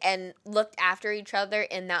own and looked after each other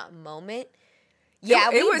in that moment.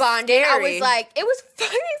 Yeah, we bonded. Scary. I was like, it was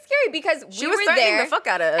fucking scary because she we was were there, the fuck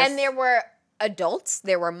out of us. and there were adults,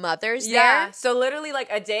 there were mothers there. So literally, like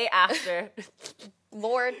a day after,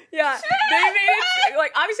 Lord, they made it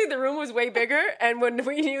like obviously the room was way bigger, and when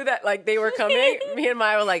we knew that like they were coming, me and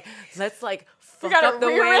Maya were like, let's like fuck up the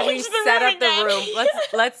way we set up the room.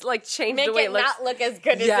 Let's like change the way it looks. Not look as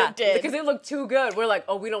good as it did because it looked too good. We're like,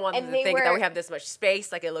 oh, we don't want them to think that we have this much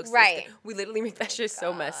space. Like it looks right. We literally make that shit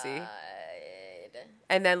so messy.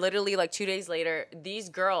 And then literally like 2 days later, these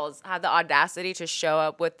girls had the audacity to show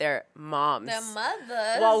up with their moms. Their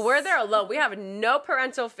mothers. While we're there alone. We have no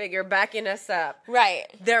parental figure backing us up. Right.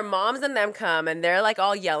 Their moms and them come and they're like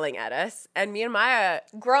all yelling at us. And me and Maya.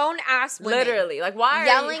 Grown ass women. Literally. Like why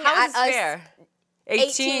yelling how at is this us fair?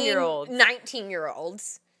 18-year-olds.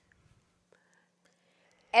 19-year-olds.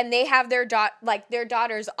 And they have their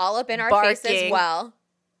daughters all up in our barking. face as well.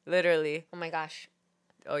 Literally. Oh my gosh.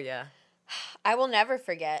 Oh yeah. I will never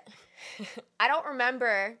forget. I don't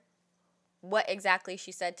remember what exactly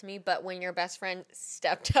she said to me, but when your best friend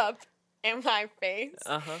stepped up in my face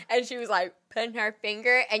and she was like putting her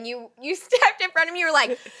finger and you stepped in front of me, you were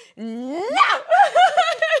like, no!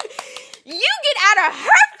 You get out of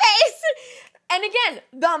her face! And again,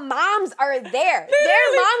 the moms are there.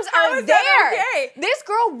 Their moms are there. Okay? This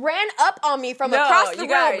girl ran up on me from across the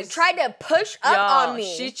room, tried to push up on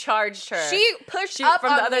me. She charged her. She pushed up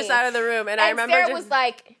from on the other me. side of the room, and I remember Sarah was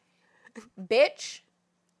like, "Bitch,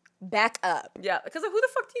 back up." Yeah, because like, who the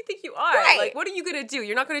fuck do you think you are? Right. Like, what are you gonna do?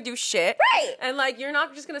 You're not gonna do shit. Right. And like, you're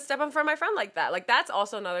not just gonna step in front of my friend like that. Like, that's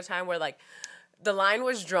also another time where like, the line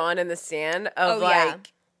was drawn in the sand of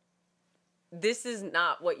this is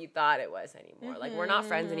not what you thought it was anymore. Like, we're not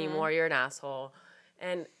friends anymore. You're an asshole.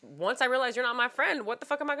 And once I realized you're not my friend, what the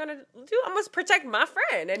fuck am I gonna do? I must protect my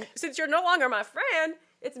friend. And since you're no longer my friend,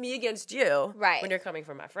 it's me against you. Right. When you're coming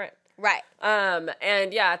from my friend. Right.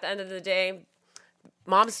 And yeah, at the end of the day,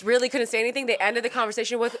 moms really couldn't say anything. They ended the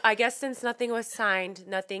conversation with, I guess since nothing was signed,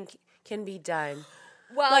 nothing can be done.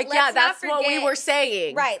 Well, like, yeah, that's what we were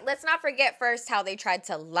saying. Right. Let's not forget first how they tried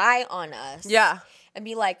to lie on us. Yeah. And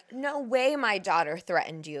be like, no way my daughter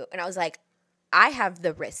threatened you. And I was like, I have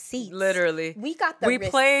the receipts. Literally. We got the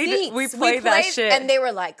receipts. We played that shit. And they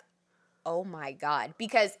were like, oh my God.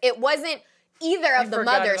 Because it wasn't either of the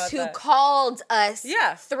mothers who called us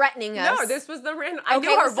threatening us. No, this was the random. I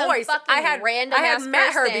knew her voice. I had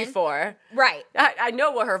met her before. Right. I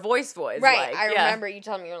know what her voice was. Right. Like, I remember you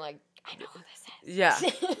telling me, you're like, I know who this is. Yeah.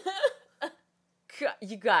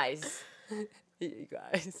 You guys.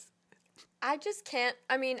 I just can't.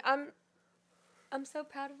 I mean, I'm so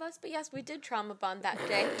proud of us, but yes, we did trauma bond that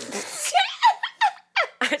day.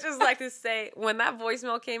 I just like to say, when that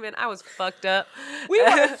voicemail came in, I was fucked up. We were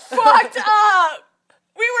fucked up.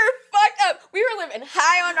 We were fucked up. We were living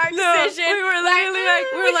high on our decision. We were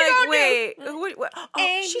literally wait.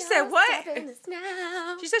 Oh, she said what?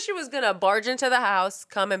 She said she was gonna barge into the house,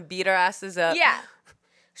 come and beat our asses up. Yeah,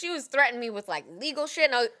 she was threatening me with like legal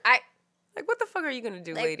shit. And I like, what the fuck are you gonna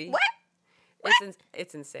do, lady? What?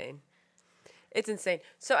 It's insane. It's insane.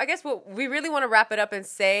 So I guess what we really want to wrap it up and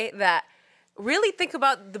say that really think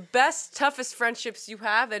about the best, toughest friendships you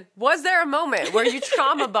have. And was there a moment where you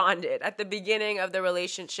trauma bonded at the beginning of the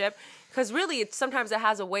relationship? Because really, sometimes it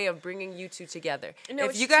has a way of bringing you two together. No,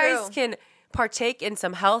 if you guys can partake in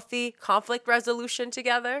some healthy conflict resolution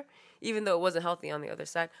together, even though it wasn't healthy on the other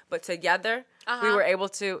side. But together, we Uh-huh. were able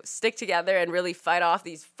to stick together and really fight off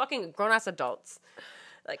these fucking grown-ass adults.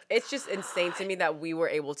 Like, it's just insane to me that we were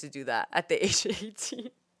able to do that at the age of 18.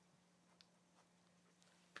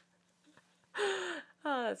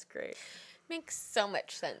 Oh, that's great. Makes so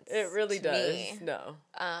much sense. It really to does. me. No.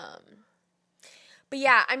 But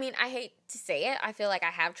yeah, I mean, I hate to say it. I feel like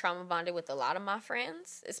I have trauma bonded with a lot of my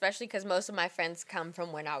friends, especially because most of my friends come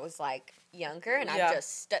from when I was like younger and Yeah. I've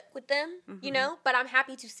just stuck with them, you know? But I'm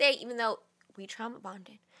happy to say, even though we trauma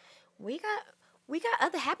bonded, we got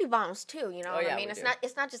other happy bonds too, you know Oh, what yeah, I mean? we It's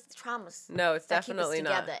do. not just the traumas. No, it's That keep us definitely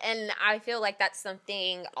not. together. And I feel like that's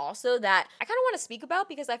something also that I kind of want to speak about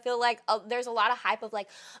because I feel like there's a lot of hype of like,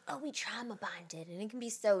 oh, we trauma bonded, and it can be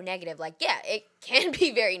so negative. Like, yeah, it can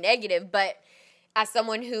be very negative, but as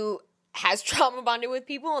someone who has trauma bonded with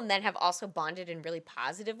people and then have also bonded in really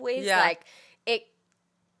positive ways, Yeah. like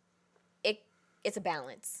it's a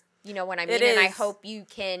balance. You know what I mean? It And I is. hope you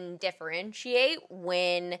can differentiate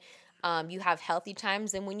when you have healthy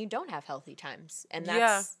times and when you don't have healthy times. And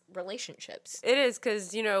that's relationships. It is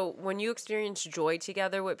because, you know, when you experience joy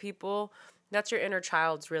together with people, that's your inner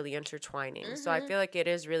child's really intertwining. So I feel like it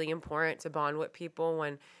is really important to bond with people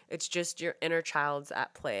when it's just your inner child's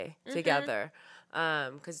at play together.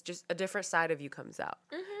 Because just a different side of you comes out.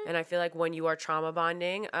 And I feel like when you are trauma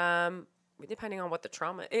bonding, depending on what the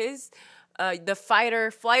trauma is, the fight or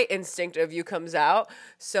flight instinct of you comes out.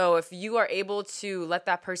 So if you are able to let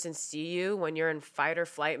that person see you when you're in fight or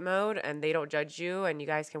flight mode and they don't judge you and you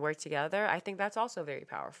guys can work together, I think that's also very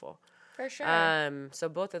powerful. For sure. So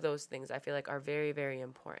both of those things I feel like are very, very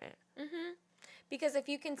important. Because if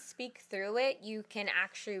you can speak through it, you can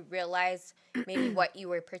actually realize maybe what you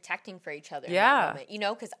were protecting for each other in Yeah. that moment. You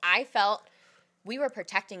know, because I felt we were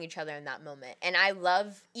protecting each other in that moment. And I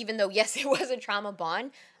love, even though, yes, it was a trauma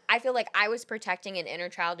bond, I feel like I was protecting an inner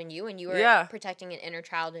child in you, and you were Yeah. protecting an inner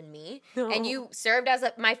child in me. No. And you served as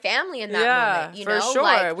my family in that moment. You for know? sure.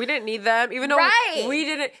 Like, We didn't need them, even though Right. we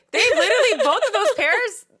didn't. They literally, both of those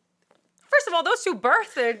pairs. First of all, those two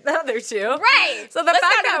birthed the other two. Right. So the Let's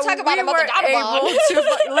fact not even that talk about we the were daughter bond. able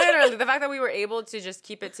to, literally, the fact that we were able to just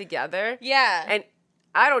keep it together. yeah. And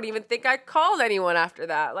I don't even think I called anyone after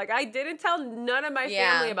that. Like, I didn't tell none of my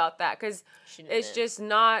Yeah. family about that because She it's didn't. just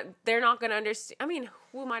not, they're not going to understand. I mean,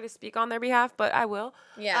 who am I to speak on their behalf? But I will.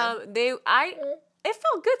 Yeah. It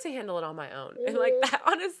felt good to handle it on my own. And like that,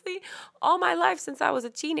 honestly, all my life since I was a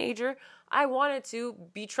teenager, I wanted to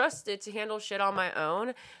be trusted to handle shit on my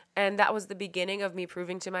own. And that was the beginning of me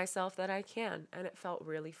proving to myself that I can. And it felt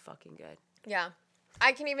really fucking good. Yeah.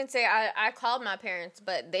 I can even say I called my parents,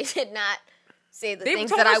 but they did not say the They things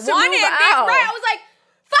told that I us to wanted. move out. Right. I was like,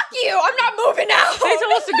 fuck you. I'm not moving out. They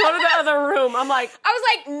told us to go to the other room. I'm like, I was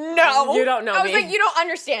like, no. You don't know I was me. like, you don't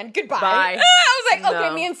understand. Goodbye. Bye. I was like, okay,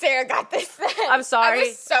 No. me and Sarah got this then. I'm sorry. I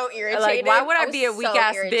was so irritated. like, why would I was be a so weak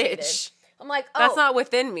ass irritated. bitch? I'm like, oh. That's not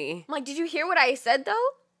within me. I'm like, did you hear what I said though?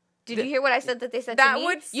 Did you hear what I said that they said That to me?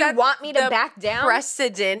 would You set want me to the back down?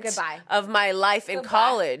 precedent Goodbye. of my life in Goodbye.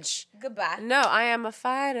 college. Goodbye. No, I am a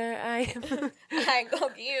fighter. I am I ain't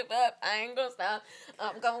gonna give up. I ain't gonna stop.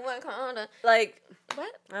 I'm gonna work harder. like, What?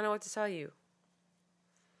 I don't know what to tell you.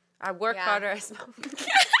 I work Yeah. harder. I smell.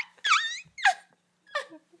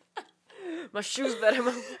 My shoes better.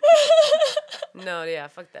 No, yeah,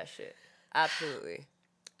 fuck that shit. Absolutely.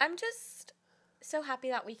 I'm just so happy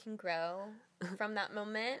that we can grow from that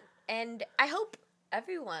moment, and I hope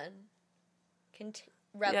everyone can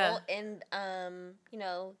revel in, you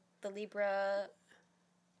know, the Libra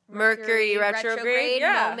Mercury retrograde,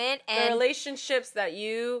 yeah. moment, The and relationships that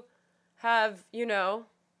you have, you know,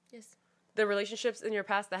 yes. the relationships in your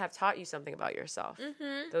past that have taught you something about yourself.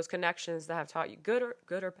 Mm-hmm. Those connections that have taught you good or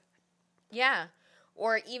bad. Yeah.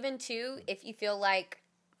 Or even too, if you feel like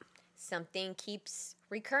something keeps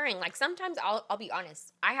recurring. Like sometimes I'll be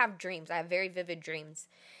honest, I have dreams. I have very vivid dreams.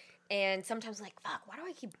 And sometimes I'm like, fuck, why do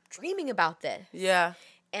I keep dreaming about this? Yeah.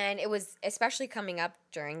 And it was especially coming up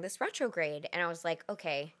during this retrograde. And I was like,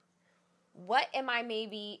 okay, what am I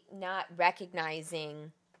maybe not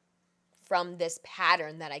recognizing from this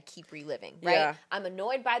pattern that I keep reliving, right? Yeah. I'm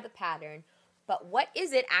annoyed by the pattern, but what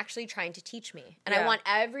is it actually trying to teach me? And I Yeah. want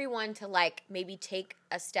everyone to like maybe take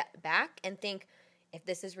a step back and think, if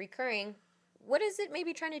this is recurring, what is it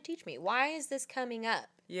maybe trying to teach me? Why is this coming up?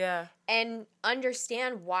 Yeah. And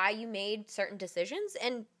understand why you made certain decisions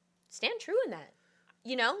and stand true in that.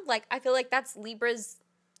 You know, like I feel like that's Libras,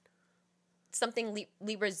 something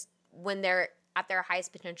Libras, when they're at their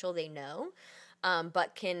highest potential, they know,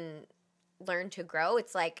 but can learn to grow,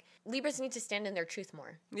 it's like Libras need to stand in their truth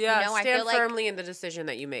more. Yeah, you know? stand I feel firmly in the decision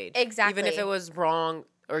that you made. Exactly. Even if it was wrong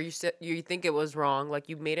or you think it was wrong, like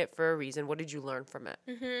you made it for a reason. What did you learn from it?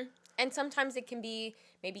 Mm-hmm. And sometimes it can be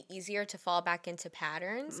maybe easier to fall back into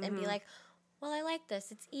patterns and be like, well, I like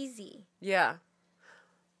this. It's easy. Yeah.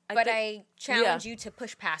 I challenge you to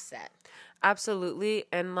push past that. Absolutely.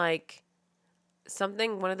 And like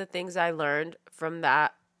one of the things I learned from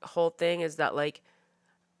that whole thing is that like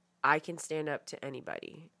I can stand up to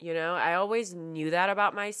anybody. You know, I always knew that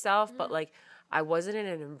about myself, but like I wasn't in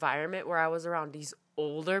an environment where I was around these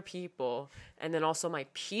older people and then also my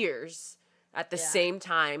peers at the same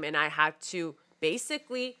time. And I had to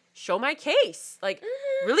basically show my case, like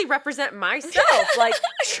really represent myself, like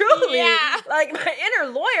truly. Like my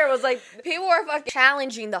inner lawyer was like, people were fucking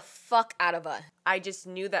challenging the fuck out of us. I just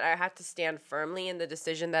knew that I had to stand firmly in the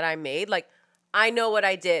decision that I made. Like, I know what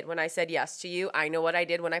I did when I said yes to you. I know what I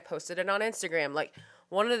did when I posted it on Instagram. Like,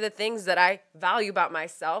 one of the things that I value about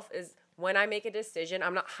myself is when I make a decision,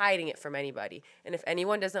 I'm not hiding it from anybody. And if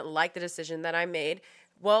anyone doesn't like the decision that I made,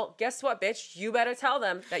 well, guess what, bitch? You better tell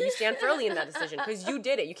them that you stand firmly in that decision because you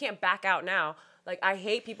did it. You can't back out now. Like, I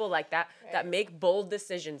hate people like that, that make bold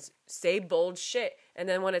decisions, say bold shit, and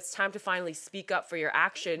then when it's time to finally speak up for your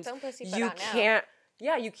actions, you can't,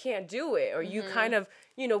 you can't do it, or you kind of,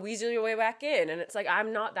 weasel your way back in, and it's like,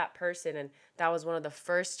 I'm not that person, and that was one of the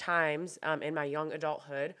first times in my young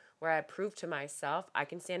adulthood where I proved to myself, I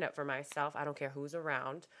can stand up for myself, I don't care who's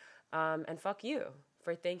around, and fuck you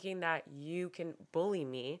for thinking that you can bully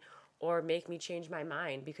me or make me change my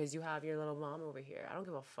mind because you have your little mom over here. I don't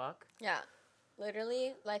give a fuck. Yeah.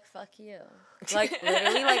 Literally, like, fuck you. Like,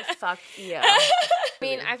 literally, like, fuck you. I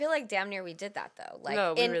mean, I feel like damn near we did that, though. Like,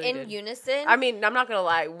 no, we really in did. Unison. I mean, I'm not going to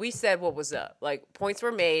lie. We said what was up. Like, points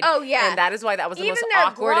were made. Oh, yeah. And that is why that was the even most their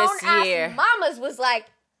awkwardest year. Mamas was like,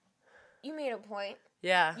 you made a point.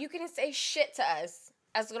 Yeah. You can say shit to us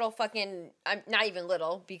as little fucking, not even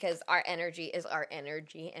little, because our energy is our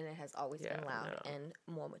energy, and it has always been loud and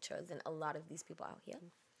more mature than a lot of these people out here.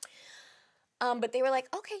 But they were like,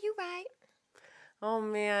 okay, you right. Oh,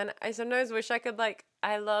 man. I sometimes wish I could, like,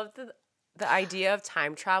 I love the idea of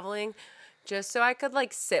time traveling just so I could,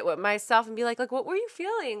 like, sit with myself and be like, what were you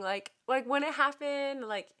feeling? Like when it happened,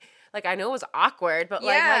 like I know it was awkward, but,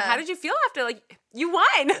 like, how did you feel after? Like, you won.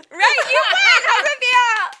 Right, you won. How's it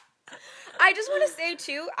feel? I just want to say,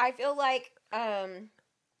 too, I feel like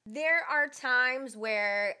there are times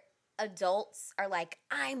where adults are like,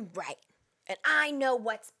 I'm right, and I know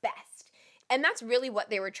what's best. And that's really what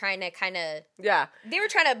they were trying to kind of... Yeah. They were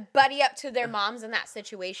trying to buddy up to their moms in that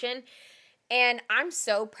situation. And I'm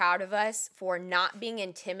so proud of us for not being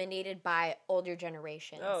intimidated by older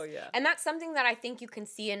generations. Oh, yeah. And that's something that I think you can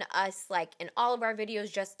see in us, like, in all of our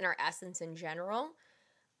videos, just in our essence in general.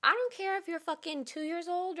 I don't care if you're fucking 2 years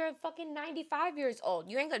old or fucking 95 years old.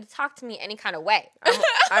 You ain't gonna talk to me any kind of way.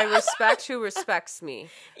 I respect who respects me.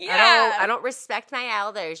 Yeah. I don't respect my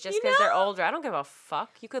elders just because they're older. I don't give a fuck.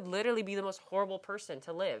 You could literally be the most horrible person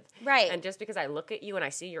to live. Right. And just because I look at you and I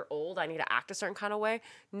see you're old, I need to act a certain kind of way.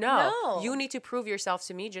 No. You need to prove yourself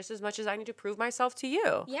to me just as much as I need to prove myself to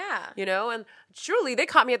you. Yeah. You know, and truly they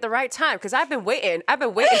caught me at the right time because I've been waiting. I've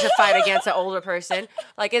been waiting to fight against an older person.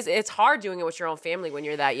 Like it's hard doing it with your own family when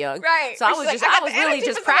you're that young. Right. So I was really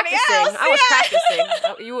just practicing. I was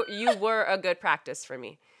practicing. You were a good practice for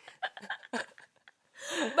me.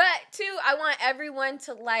 But too, I want everyone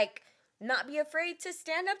to like not be afraid to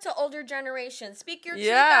stand up to older generations. Speak your truth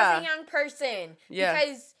as a young person. Yeah.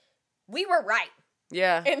 Because we were right.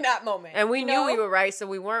 Yeah. In that moment. And we knew we were right, so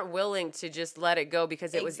we weren't willing to just let it go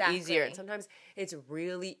because it was easier. And sometimes it's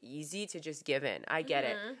really easy to just give in. I get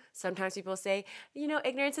it. Sometimes people say,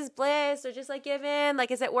 ignorance is bliss, or just like give in. Like,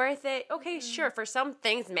 is it worth it? Okay, sure. For some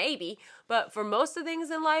things, maybe. But for most of the things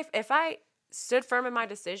in life, if I stood firm in my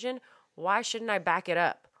decision, why shouldn't I back it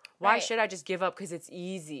up? Why should I just give up because it's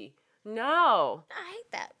easy? No. I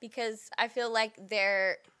hate that because I feel like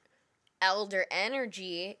their elder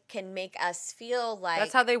energy can make us feel like...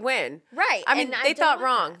 That's how they win. Right. I mean, they thought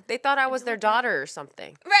wrong. They thought I was their daughter or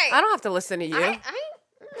something. Right. I don't have to listen to you.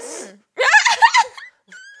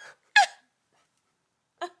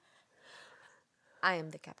 I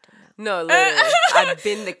am the captain now. No, literally. I've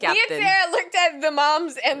been the captain. Me and Sarah looked at the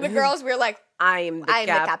moms and the girls. We were like, I am the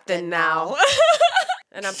captain now.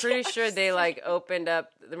 And I'm pretty sure they like opened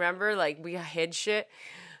up. Remember, like we hid shit.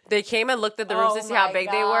 They came and looked at the rooms to see how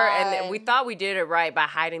big they were, and we thought we did it right by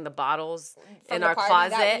hiding the bottles in our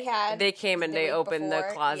closet. They came and they opened the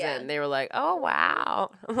closet, and they were like, "Oh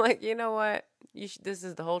wow!" I'm like, you know what? This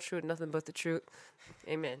is the whole truth, nothing but the truth.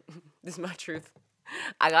 Amen. This is my truth.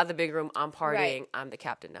 I got the big room. I'm partying. Right. I'm the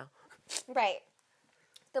captain now. Right.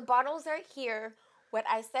 The bottles are here. What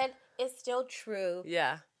I said is still true.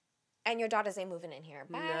 Yeah. And your daughters ain't moving in here.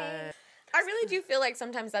 Bye. Nah. I really do feel like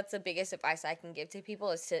sometimes that's the biggest advice I can give to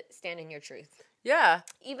people is to stand in your truth. Yeah.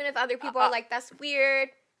 Even if other people are like, that's weird.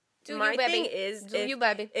 Do My you, baby. thing is, do you,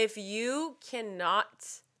 baby. If you cannot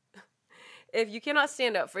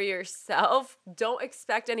stand up for yourself, don't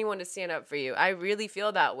expect anyone to stand up for you. I really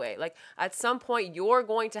feel that way. Like, at some point, you're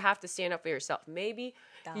going to have to stand up for yourself. Maybe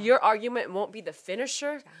your argument won't be the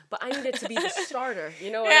finisher, but I need it to be the starter.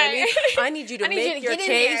 You know what I mean? I need you to make your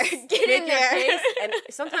case. Get in there. And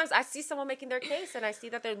sometimes I see someone making their case and I see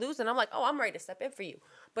that they're losing. I'm like, oh, I'm ready to step in for you.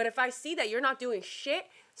 But if I see that you're not doing shit,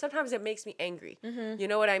 sometimes it makes me angry. Mm-hmm. You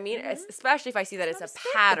know what I mean? Mm-hmm. Especially if I see that it's a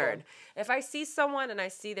pattern. If I see someone and I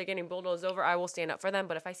see they're getting bulldozed over, I will stand up for them.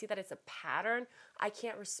 But if I see that it's a pattern, I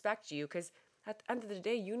can't respect you because at the end of the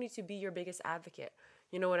day, you need to be your biggest advocate.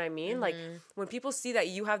 You know what I mean? Mm-hmm. Like, when people see that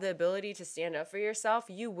you have the ability to stand up for yourself,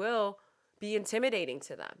 you will be intimidating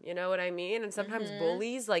to them. You know what I mean? And sometimes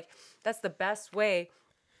bullies, like, that's the best way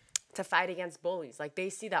to fight against bullies. Like, they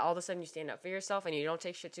see that all of a sudden you stand up for yourself and you don't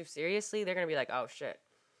take shit too seriously, they're going to be like, oh, shit.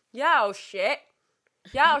 Yeah, oh, shit.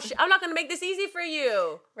 Yeah, oh, shit. I'm not going to make this easy for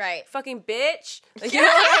you. Right. Fucking bitch. Like, you know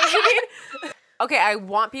what I mean? Okay, I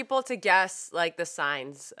want people to guess, like, the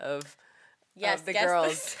signs of the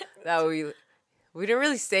girls that we didn't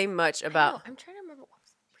really say much about. I'm trying to remember what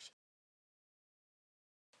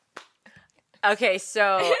was. Okay,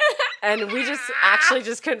 so, and we just actually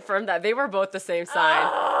just confirmed that they were both the same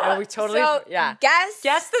sign. And we totally, Guess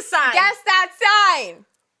the sign. Guess that sign.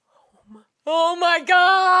 Oh my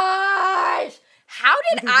gosh. How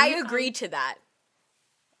did I agree to that?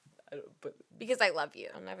 Because I love you.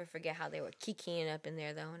 I'll never forget how they were kikiing up in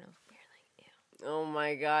there, though. And oh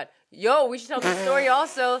my god. Yo, we should tell the story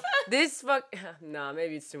also. This nah,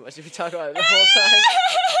 maybe it's too much if we talk about it the whole time.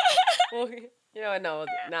 Well, you know, no,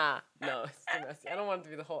 it's too messy. I don't want it to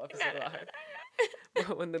be the whole episode about her.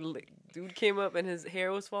 But when the dude came up and his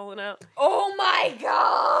hair was falling out. Oh my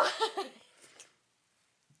god.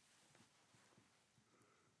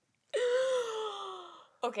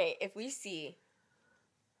 Okay, if we see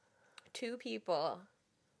two people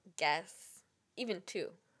guess, even two,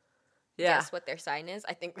 guess what their sign is,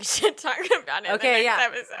 I think we should talk about it in the next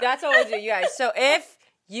episode. That's what we'll do, you guys. So if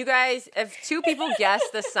two people guess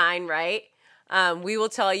the sign right, we will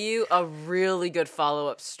tell you a really good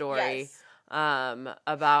follow-up story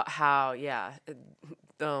about how,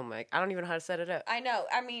 oh my, I don't even know how to set it up. I know.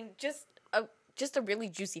 I mean, just a really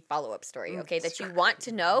juicy follow-up story, okay, that you want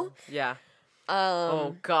to know. Yeah.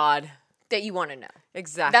 Oh God. That you want to know.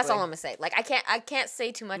 Exactly. That's all I'm gonna say. Like, I can't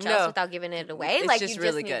say too much else without giving it away. It's like, just you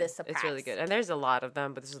really just need good. the surprise. It's really good, and there's a lot of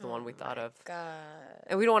them, but this is the one we thought of. God.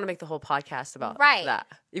 And we don't want to make the whole podcast about that,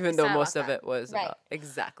 even though most of it was about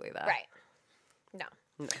exactly that. Right.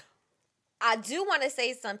 No. I do want to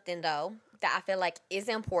say something though that I feel like is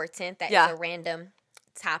important. That is a random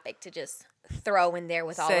topic to just throw in there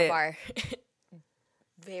with all of our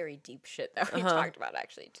very deep shit that we talked about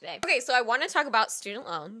actually today. Okay, so I want to talk about student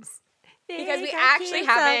loans. Because we actually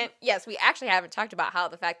haven't talked about how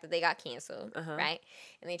the fact that they got canceled, right?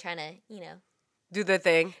 And they trying to, do the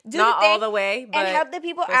thing. Not all the way, but and help the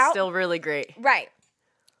people out. Still really great. Right.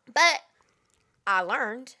 But I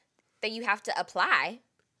learned that you have to apply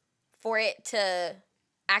for it to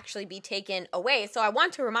actually be taken away. So I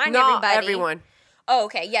want to remind everybody. Not everyone. Oh,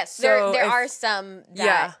 okay. Yes. So there are some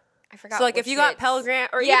that I forgot. So, like, if you got Pell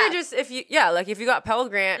Grant, or even just if you got Pell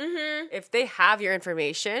Grant, if they have your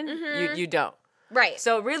information, you don't. Right.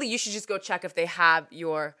 So, really, you should just go check if they have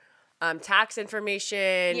your tax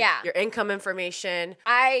information, your income information.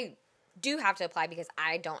 I do have to apply because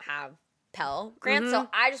I don't have Pell Grant. So,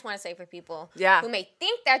 I just want to say for people who may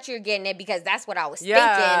think that you're getting it, because that's what I was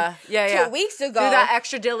thinking 2 weeks ago. Do that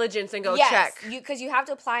extra diligence and go check. Because you have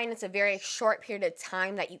to apply, and it's a very short period of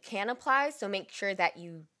time that you can apply. So, make sure that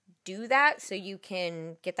you do that so you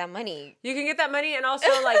can get that money. You can get that money, and also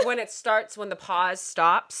like when the pause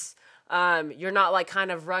stops, you're not like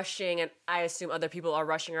kind of rushing, and I assume other people are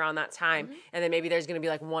rushing around that time, and then maybe there's going to be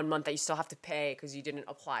like 1 month that you still have to pay because you didn't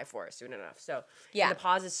apply for it soon enough. So the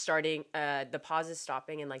pause is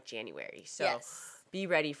stopping in like January. So be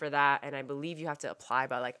ready for that, and I believe you have to apply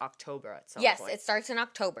by like October at some point. Yes, it starts in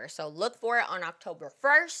October, so look for it on October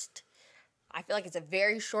 1st. I feel like it's a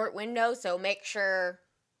very short window, so make sure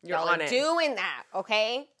you're on it. Doing that,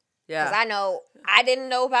 okay? Yeah. Because I know I didn't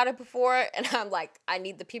know about it before, and I'm like, I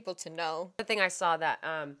need the people to know. The thing I saw that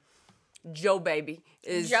Joe Baby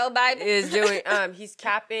is doing, he's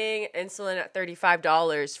capping insulin at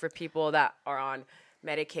 $35 for people that are on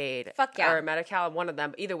Medicaid. Fuck yeah. Or Medi-Cal, one of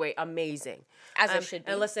them. Either way, amazing. As it should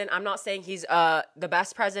be. And listen, I'm not saying he's the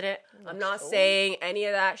best president. I'm not saying any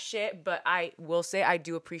of that shit, but I will say I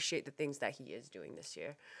do appreciate the things that he is doing this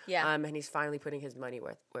year. Yeah. And he's finally putting his money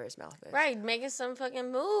where his mouth is. Right, making some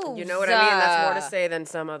fucking moves. You know what I mean? That's more to say than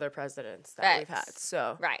some other presidents that we've had.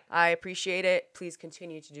 So right. I appreciate it. Please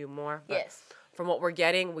continue to do more. But yes. From what we're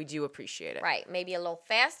getting, we do appreciate it. Right. Maybe a little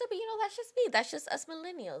faster, but that's just me. That's just us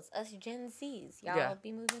millennials, us Gen Zs. Y'all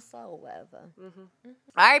be moving slow, whatever. All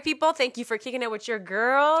right, people. Thank you for kicking it with your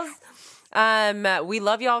girls. We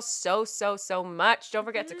love y'all so, so, so much. Don't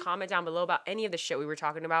forget to comment down below about any of the shit we were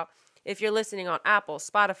talking about. If you're listening on Apple,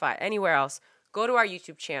 Spotify, anywhere else, go to our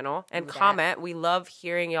YouTube channel and comment. We love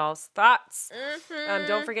hearing y'all's thoughts.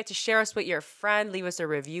 Don't forget to share us with your friend. Leave us a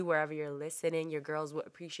review wherever you're listening. Your girls would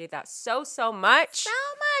appreciate that so, so much. So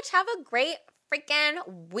much. Have a great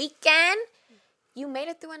freaking weekend. You made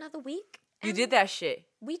it through another week. You did that shit.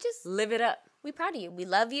 We just live it up. We proud of you. We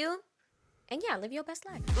love you. And yeah, live your best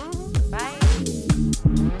life. Bye.